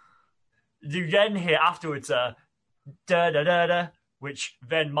 You then hear afterwards da da da da, which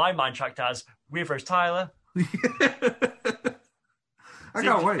then my mind tracked as with Rose Tyler. I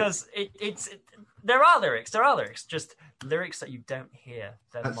can't wait, because there are lyrics, just lyrics that you don't hear.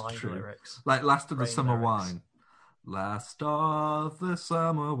 They're mind lyrics. Like Last of the Summer lyrics. Wine. Last of the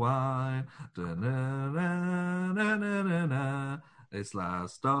summer wine. Da-na-na-na-na-na-na. It's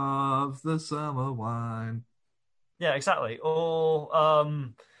last of the summer wine. Yeah, exactly. Or,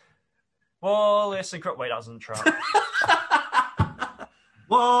 Wallace and Crop. Wait, that doesn't track.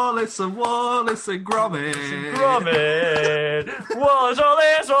 Wallace and Gromit. Gromit. Wallace.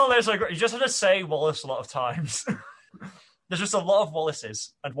 You just have to say Wallace a lot of times. There's just a lot of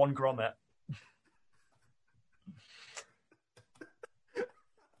Wallaces and one Gromit. I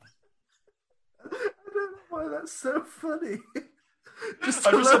don't know why that's so funny. I'm just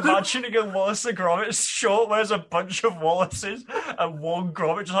imagining a Wallace and Gromit short where there's a bunch of Wallaces and one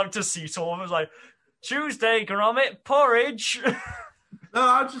Gromit just having to seat all of them. It's like, Tuesday, Gromit, porridge. No,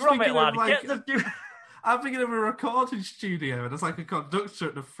 I'm just Gromit, thinking lad, of like... get the... I'm thinking of a recording studio, and there's like a conductor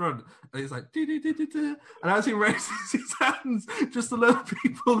at the front, and he's like, do-do-do-do-do. And as he raises his hands, just the little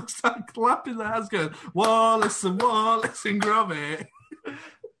people start clapping their hands, going, Wallace and Gromit.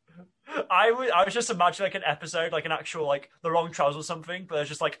 I was just imagining like an episode, like an actual, like, The Wrong Trousers or something, but there's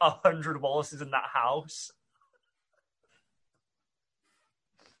just like 100 Wallaces in that house.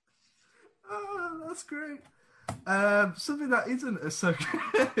 Oh, that's great. Something that isn't so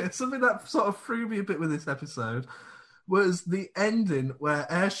something that sort of threw me a bit with this episode was the ending where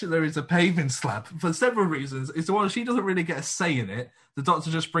Ursula is a paving slab for several reasons. It's the one she doesn't really get a say in it. The Doctor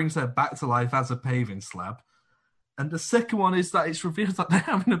just brings her back to life as a paving slab. And the second one is that it's revealed that they're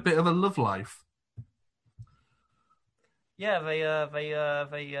having a bit of a love life.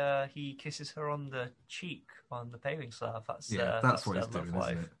 Yeah, he kisses her on the cheek on the paving slab. That's what he's doing,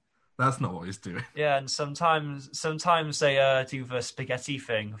 isn't it? That's not what he's doing. Yeah, and sometimes they do the spaghetti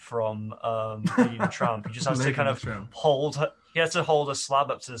thing from Lady and the Tramp. He just has to kind of hold her. He has to hold a slab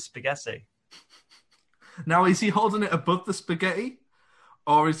up to the spaghetti. Now, is he holding it above the spaghetti,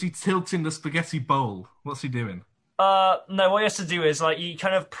 or is he tilting the spaghetti bowl? What's he doing? No, what he has to do is like he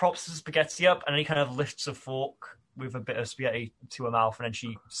kind of props the spaghetti up, and then he kind of lifts a fork with a bit of spaghetti to her mouth, and then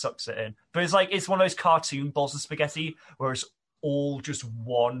she sucks it in. But it's one of those cartoon bowls of spaghetti where it's all just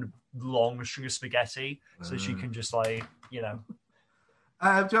one long string of spaghetti, so she can just like, you know.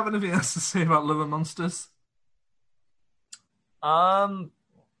 Do you have anything else to say about Love and Monsters? Not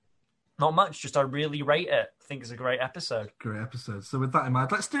much. Just I really rate it. I think it's a great episode. Great episode. So with that in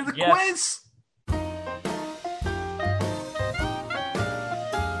mind, let's do the quiz.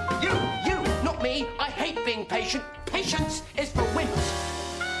 You, not me. I hate being patient. Patience is for wimps.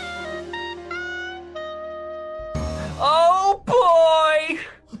 Oh boy!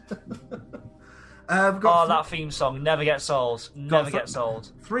 That theme song never gets old. Never gets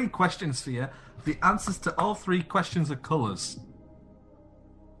old. 3 questions for you. The answers to all 3 questions are colours.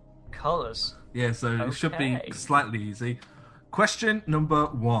 Colours? Yeah, so it should be slightly easy. Question number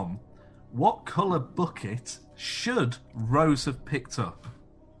 1. What colour bucket should Rose have picked up?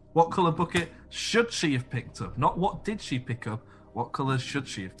 What colour bucket should she have picked up? Not what did she pick up, what colour should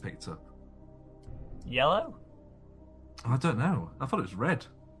she have picked up? Yellow? I don't know. I thought it was red.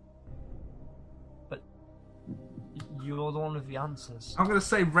 But you're the one with the answers. I'm going to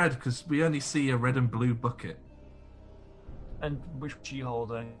say red because we only see a red and blue bucket. And which is she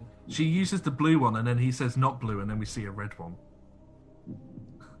holding? She uses the blue one and then he says not blue and then we see a red one.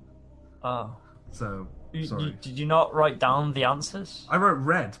 Oh. So, sorry. Did you not write down the answers? I wrote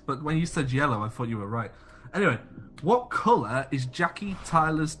red, but when you said yellow, I thought you were right. Anyway, what colour is Jackie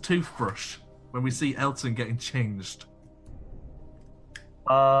Tyler's toothbrush when we see Elton getting changed?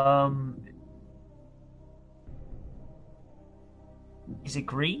 Is it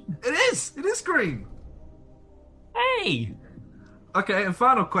green? It is! It is green! Hey! Okay, and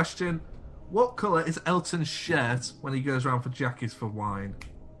final question. What colour is Elton's shirt when he goes around for Jackies for wine?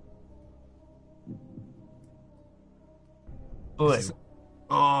 Blue.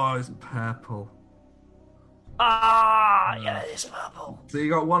 Oh, it's purple. Yeah, it is purple. So you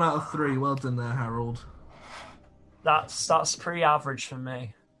got 1 out of 3. Well done there, Harold. That's pretty average for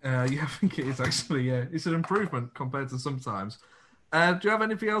me. Yeah, I think it is actually, yeah. It's an improvement compared to sometimes. Do you have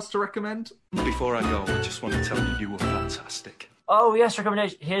anything else to recommend? Before I go, I just want to tell you you were fantastic. Oh, yes,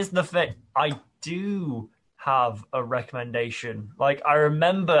 recommendation. Here's the thing. I do have a recommendation. Like, I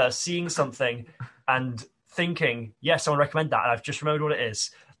remember seeing something and thinking, yes, I want to recommend that, and I've just remembered what it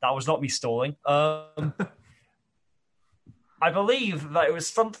is. That was not me stalling. I believe that it was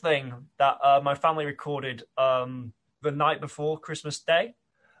something that my family recorded the night before Christmas Day.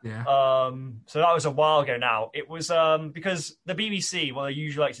 Yeah. So that was a while ago now. It was because the BBC, what they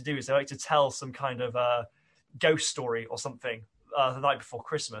usually like to do is they like to tell some kind of ghost story or something the night before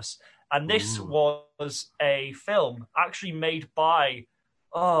Christmas. And this was a film actually made by,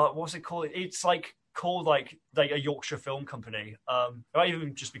 what's it called? It's like called like a Yorkshire film company. It might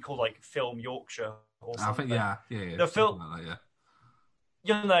even just be called like Film Yorkshire or something. I think, yeah. The film, like that, yeah.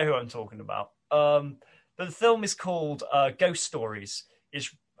 You'll know who I'm talking about. But the film is called Ghost Stories. It's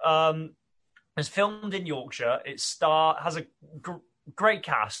filmed in Yorkshire. It has a great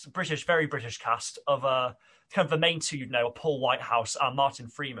cast, very British cast of kind of the main two, Paul Whitehouse and Martin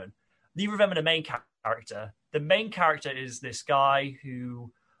Freeman. Neither of them are the main character. The main character is this guy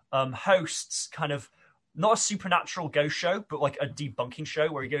who hosts kind of not a supernatural ghost show, but like a debunking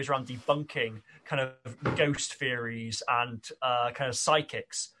show where he goes around debunking kind of ghost theories and kind of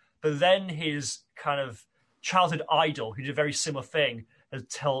psychics. But then his kind of childhood idol, who did a very similar thing,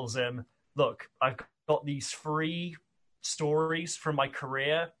 tells him, look, I've got these 3 stories from my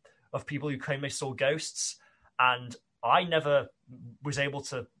career of people who claim they saw ghosts, and I never was able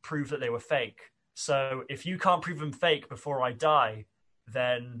to prove that they were fake. So if you can't prove them fake before I die,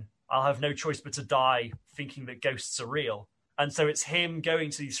 then I'll have no choice but to die thinking that ghosts are real. And so it's him going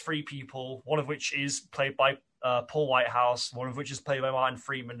to these 3 people, one of which is played by Paul Whitehouse, one of which is played by Martin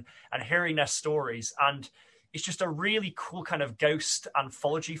Freeman, and hearing their stories. And it's just a really cool kind of ghost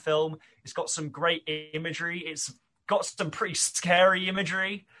anthology film. It's got some great imagery. It's got some pretty scary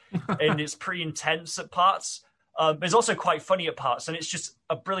imagery, and it's pretty intense at parts. It's also quite funny at parts, and it's just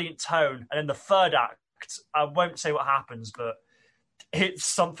a brilliant tone. And then the third act, I won't say what happens, but it's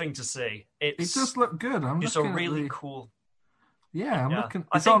something to see. It does look good. It's a really cool. Yeah, I'm looking.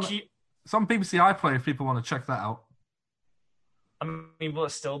 I think it's on BBC iPlayer if people want to check that out. I mean, will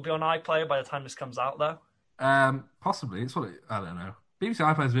it still be on iPlayer by the time this comes out, though? Possibly. I don't know. BBC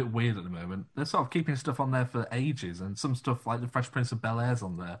iPlayer is a bit weird at the moment. They're sort of keeping stuff on there for ages, and some stuff like the Fresh Prince of Bel-Air's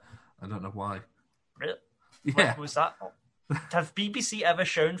on there. I don't know why. Really? Yeah. What was that? Have BBC ever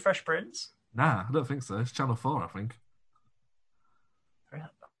shown Fresh Prince? Nah, I don't think so. It's Channel 4, I think. Really?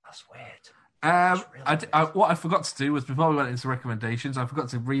 That's weird. What I forgot to do was, before we went into recommendations, I forgot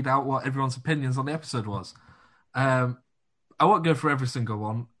to read out what everyone's opinions on the episode was. I won't go through every single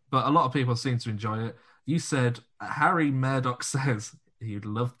one, but a lot of people seem to enjoy it. You said, Harry Murdoch says he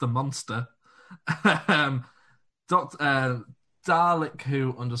loved the monster. Dalek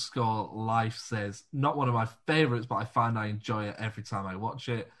Who _life says, not one of my favourites, but I find I enjoy it every time I watch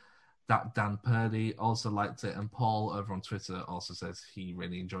it. That Dan Purdy also liked it, and Paul over on Twitter also says he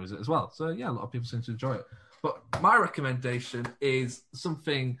really enjoys it as well. So yeah, a lot of people seem to enjoy it. But my recommendation is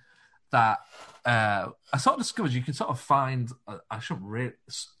something that I sort of discovered you can sort of find.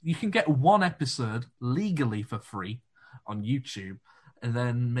 You can get 1 episode legally for free on YouTube, and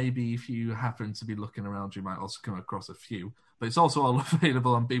then maybe if you happen to be looking around, you might also come across a few. But it's also all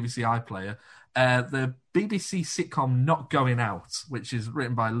available on BBC iPlayer. The BBC sitcom Not Going Out, which is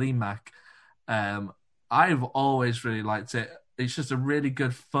written by Lee Mack. I've always really liked it. It's just a really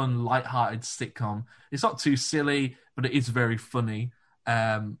good, fun, light-hearted sitcom. It's not too silly, but it is very funny.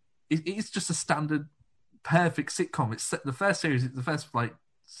 It's just a standard, perfect sitcom. It's set, the first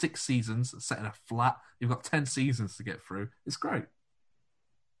 6 seasons set in a flat. You've got 10 seasons to get through. It's great.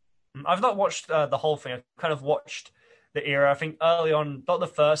 I've not watched the whole thing. I've kind of watched the era. I think early on, not the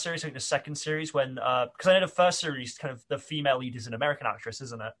first series, I think the second series, when because I know the first series, kind of the female lead is an American actress,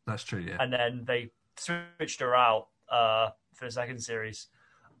 isn't it? That's true, yeah. And then they switched her out for the second series.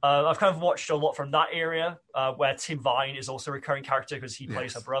 I've kind of watched a lot from that area where Tim Vine is also a recurring character because he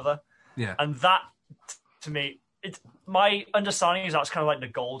plays her brother. Yeah. And that, to me, my understanding is that's kind of like the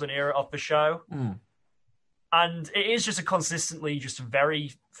golden era of the show. Mm. And it is just a consistently just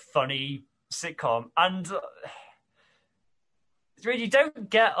very funny sitcom. And really, you don't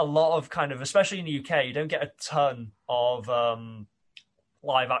get a lot of kind of, especially in the UK, you don't get a ton of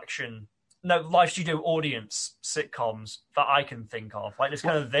live studio audience sitcoms that I can think of. Like there's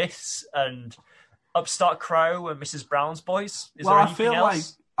kind of this and Upstart Crow and Mrs. Brown's Boys. Is there anything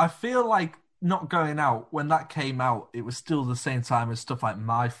else? I feel like Not Going Out, when that came out, it was still the same time as stuff like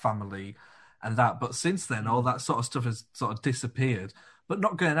My Family and that. But since then, all that sort of stuff has sort of disappeared. But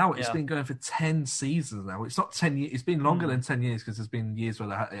Not Going Out, it's been going for 10 seasons now. It's not 10 years. It's been longer than 10 years because there's been years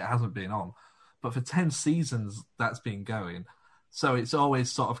where it hasn't been on. But for 10 seasons, that's been going. So it's always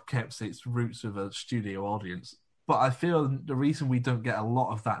sort of kept its roots with a studio audience. But I feel the reason we don't get a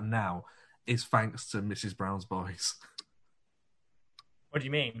lot of that now is thanks to Mrs. Brown's Boys. What do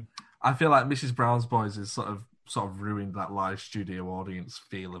you mean? I feel like Mrs. Brown's Boys is sort of ruined that live studio audience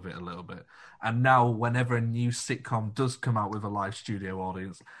feel of it a little bit. And now whenever a new sitcom does come out with a live studio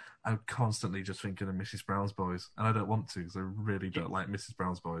audience, I'm constantly just thinking of Mrs. Brown's Boys. And I don't want to because I really don't like Mrs.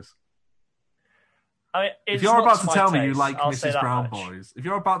 Brown's Boys. I mean, if you're about to tell me you like Mrs. Brown Boys, if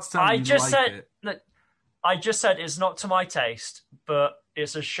you're about to tell me you like it... Look, I just said it's not to my taste, but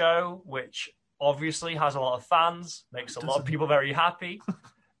it's a show which obviously has a lot of fans, makes a lot of people very happy.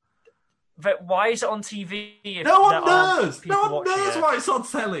 But why is it on TV? No one knows. No one knows why it's on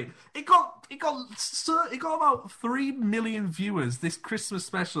telly. It got about 3 million viewers this Christmas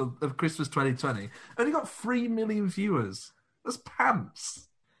special of Christmas 2020. Only got 3 million viewers. That's pants.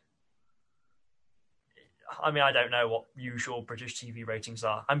 I mean, I don't know what usual British TV ratings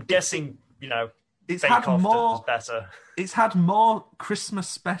are. I'm guessing, It's Bake had Off more. does better. It's had more Christmas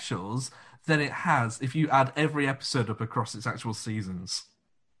specials than it has if you add every episode up across its actual seasons.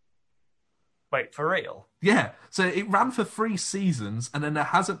 Wait, for real? Yeah, so it ran for 3 seasons, and then there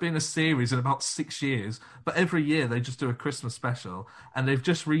hasn't been a series in about 6 years. But every year they just do a Christmas special, and they've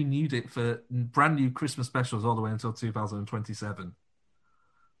just renewed it for brand new Christmas specials all the way until 2027.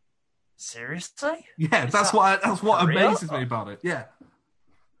 Seriously? Yeah, that's what amazes me about it. Yeah.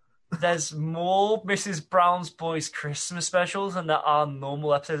 There's more Mrs. Brown's Boys Christmas specials than there are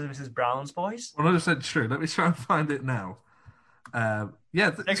normal episodes of Mrs. Brown's Boys. 100% true. Let me try and find it now.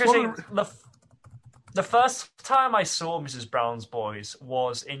 The first time I saw Mrs. Brown's Boys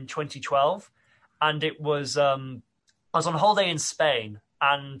was in 2012, and it was I was on holiday in Spain,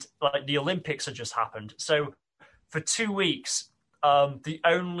 and the Olympics had just happened. So for 2 weeks, the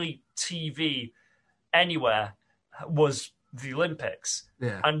only TV anywhere was the Olympics.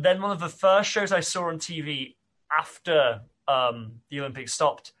 Yeah. And then one of the first shows I saw on TV after the Olympics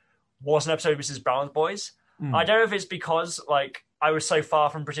stopped was an episode of Mrs. Brown's Boys. I don't know if it's because I was so far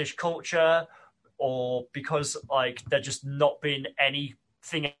from British culture, or because there just not been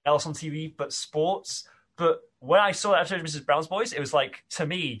anything else on TV but sports. But when I saw that episode of Mrs. Brown's Boys, it was to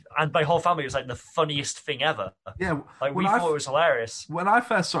me and my whole family, it was the funniest thing ever. Yeah, we thought it was hilarious. When I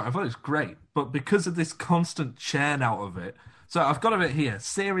first saw it, I thought it was great, but because of this constant churn out of it, so I've got it here.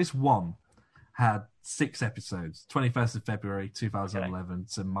 Series 1 had 6 episodes, 21st of February 2011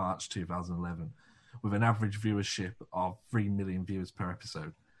 to March 2011, with an average viewership of 3 million viewers per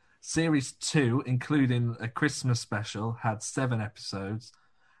episode. Series 2, including a Christmas special, had 7 episodes,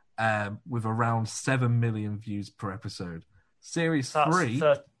 with around 7 million views per episode. Series 3...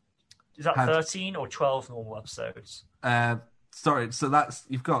 is that 13 or 12 normal episodes? Sorry, so that's...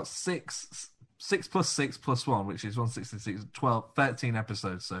 You've got 6 plus 6 plus 1, which is 166, 13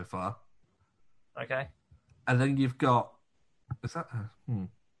 episodes so far. Okay. And then you've got... Is that...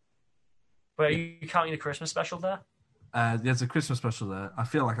 But are you counting the Christmas special there? There's a Christmas special there. I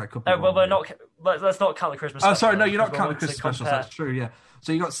feel like I could. Let's not count the Christmas. Oh, sorry, no, you're not counting the Christmas specials. That's true. Yeah.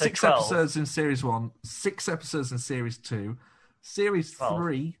 So you got 6 12. episodes in Series 1, 6 episodes in Series 2, Series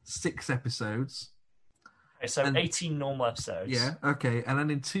 3, 6 episodes. Okay, so 18 normal episodes. Yeah. Okay, and then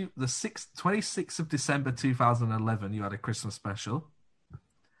in 26th of December 2011, you had a Christmas special.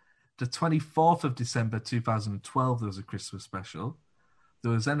 The 24th of December 2012, there was a Christmas special.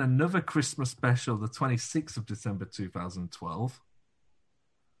 There was then another Christmas special, the 26th of December 2012.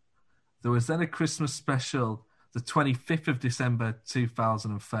 There was then a Christmas special, the 25th of December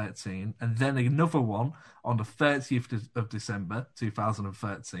 2013, and then another one on the 30th of December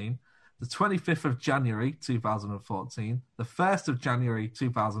 2013, the 25th of January 2014, the 1st of January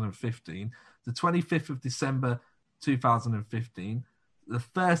 2015, the 25th of December 2015, the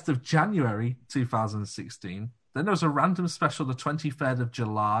 1st of January 2016. Then there was a random special, the 23rd of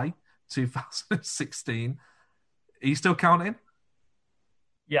July 2016. Are you still counting?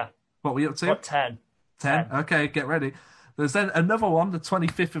 Yeah. What were you up to? What, 10? 10? Okay, get ready. There's then another one, the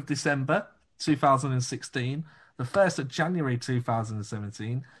 25th of December 2016, the 1st of January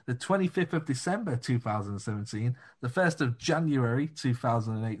 2017, the 25th of December 2017, the 1st of January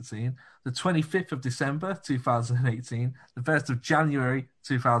 2018, the 25th of December 2018, the 1st of January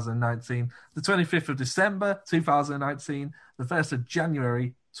 2019, the 25th of December 2019, the 1st of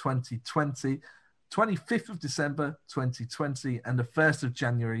January 2020, 25th of December 2020, and the 1st of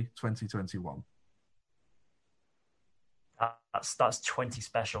January 2021. That's 20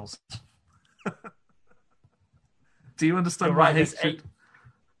 specials. Do you understand You're my right, hatred?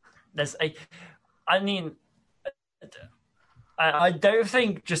 There's 8. I mean, I don't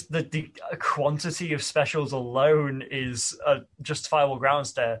think just the quantity of specials alone is a justifiable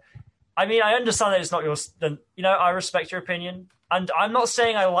grounds there. I mean, I understand that it's not yours. I respect your opinion. And I'm not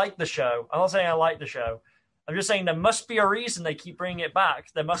saying I like the show. I'm just saying there must be a reason they keep bringing it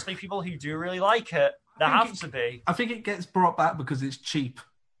back. There must be people who do really like it. There have to be. I think it gets brought back because it's cheap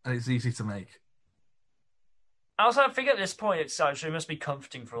and it's easy to make. Also, I think at this point, it must be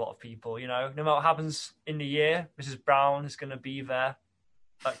comforting for a lot of people, no matter what happens in the year, Mrs. Brown is going to be there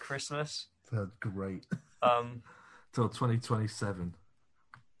at Christmas. That's great. Till 2027.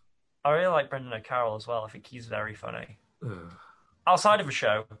 I really like Brendan O'Carroll as well. I think he's very funny. Ugh. Outside of a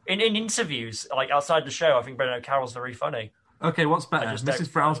show, in interviews, outside the show, I think Brendan O'Carroll's very funny. Okay, what's better,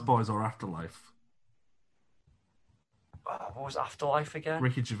 Mrs. Brown's Boys or Afterlife? What was Afterlife again?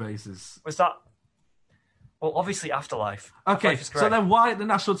 Ricky Gervais's. Was that... Well, obviously Afterlife. Okay, Life is great. so then why at the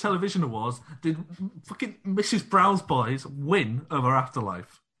National Television Awards did fucking Mrs. Brown's Boys win over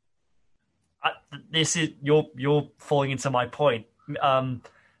Afterlife? This is you're falling into my point.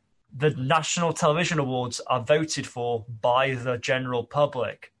 The National Television Awards are voted for by the general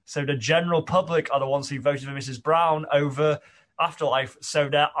public. So the general public are the ones who voted for Mrs. Brown over Afterlife. So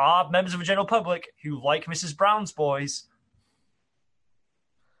there are members of the general public who like Mrs. Brown's Boys.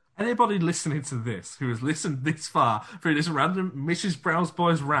 Anybody listening to this who has listened this far through this random Mrs. Brown's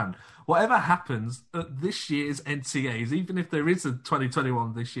Boys rant, whatever happens at this year's NTAs, even if there is a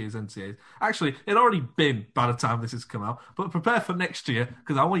 2021 this year's NTAs, actually, it already been by the time this has come out, but prepare for next year,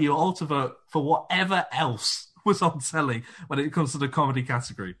 because I want you all to vote for whatever else was on telly when it comes to the comedy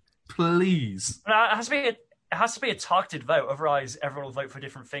category. Please. It has to be a targeted vote, otherwise everyone will vote for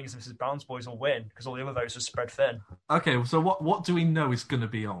different things and Mrs. Brown's Boys will win, because all the other votes are spread thin. Okay, so what do we know is going to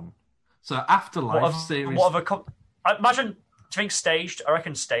be on? So Afterlife series... Imagine, do you think staged? I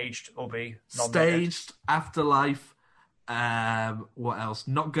reckon staged will be nominated. Staged, Afterlife, what else?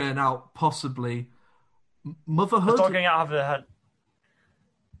 Not Going Out, possibly. Motherhood? Not Going Out of the head.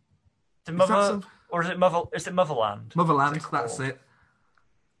 Or is it Motherland? Motherland, that's it.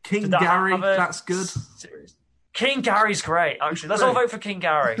 King Gary, that's good. King Gary's great, actually. Let's all vote for King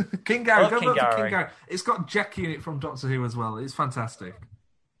Gary. King Gary, go vote for King Gary. It's got Jackie in it from Doctor Who as well. It's fantastic.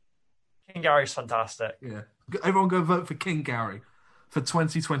 King Gary's fantastic. Yeah. Everyone go vote for King Gary for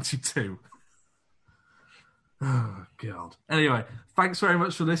 2022. Oh, God. Anyway, thanks very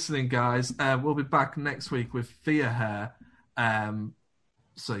much for listening, guys. We'll be back next week with Thea Hair.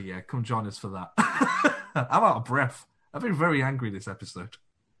 So, yeah, come join us for that. I'm out of breath. I've been very angry this episode.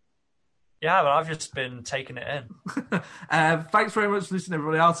 Yeah, but I've just been taking it in. Thanks very much for listening,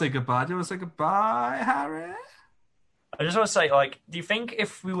 everybody. I'll say goodbye. Do you want to say goodbye, Harry? I just want to say, do you think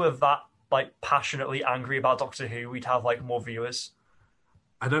if we were that, passionately angry about Doctor Who, we'd have, more viewers?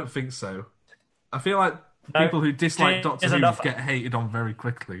 I don't think so. I feel like people who dislike Doctor Who get hated on very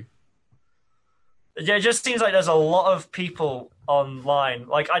quickly. Yeah, it just seems like there's a lot of people online.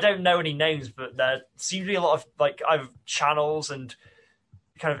 I don't know any names, but there seems to be a lot of, channels and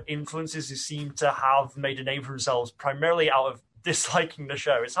kind of influencers who seem to have made a name for themselves primarily out of disliking the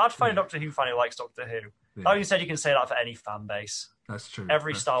show. It's hard to find a Doctor Who fan who likes Doctor Who. Yeah. That being said, you can say that for any fan base. That's true.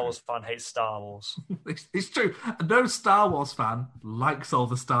 Every Star Wars fan hates Star Wars. It's true. No Star Wars fan likes all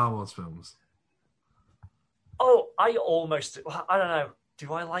the Star Wars films. Oh, I don't know.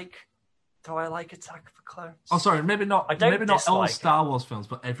 Do I like Attack of the Clones? Oh, sorry, maybe not. Maybe not all Star Wars films,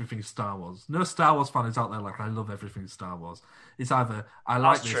 but everything Star Wars. No Star Wars fan is out there I love everything Star Wars. It's either I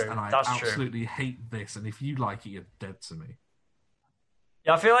like this and I absolutely hate this, and if you like it, you're dead to me.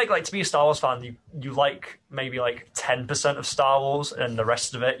 Yeah, I feel like to be a Star Wars fan, you like maybe 10% of Star Wars, and the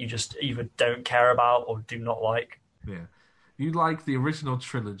rest of it you just either don't care about or do not like. Yeah, you like the original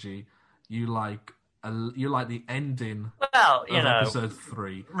trilogy. You like the ending. Well, of episode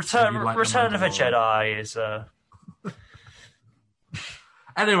 3. Return of a Jedi is.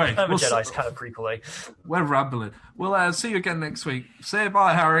 Anyway, Return of a Jedi is kind of creepily. We're rambling. We'll see you again next week. Say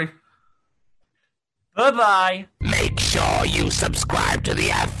bye, Harry. Bye-bye. Make sure you subscribe to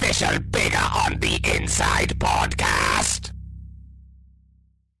the official Bigger on the Inside podcast.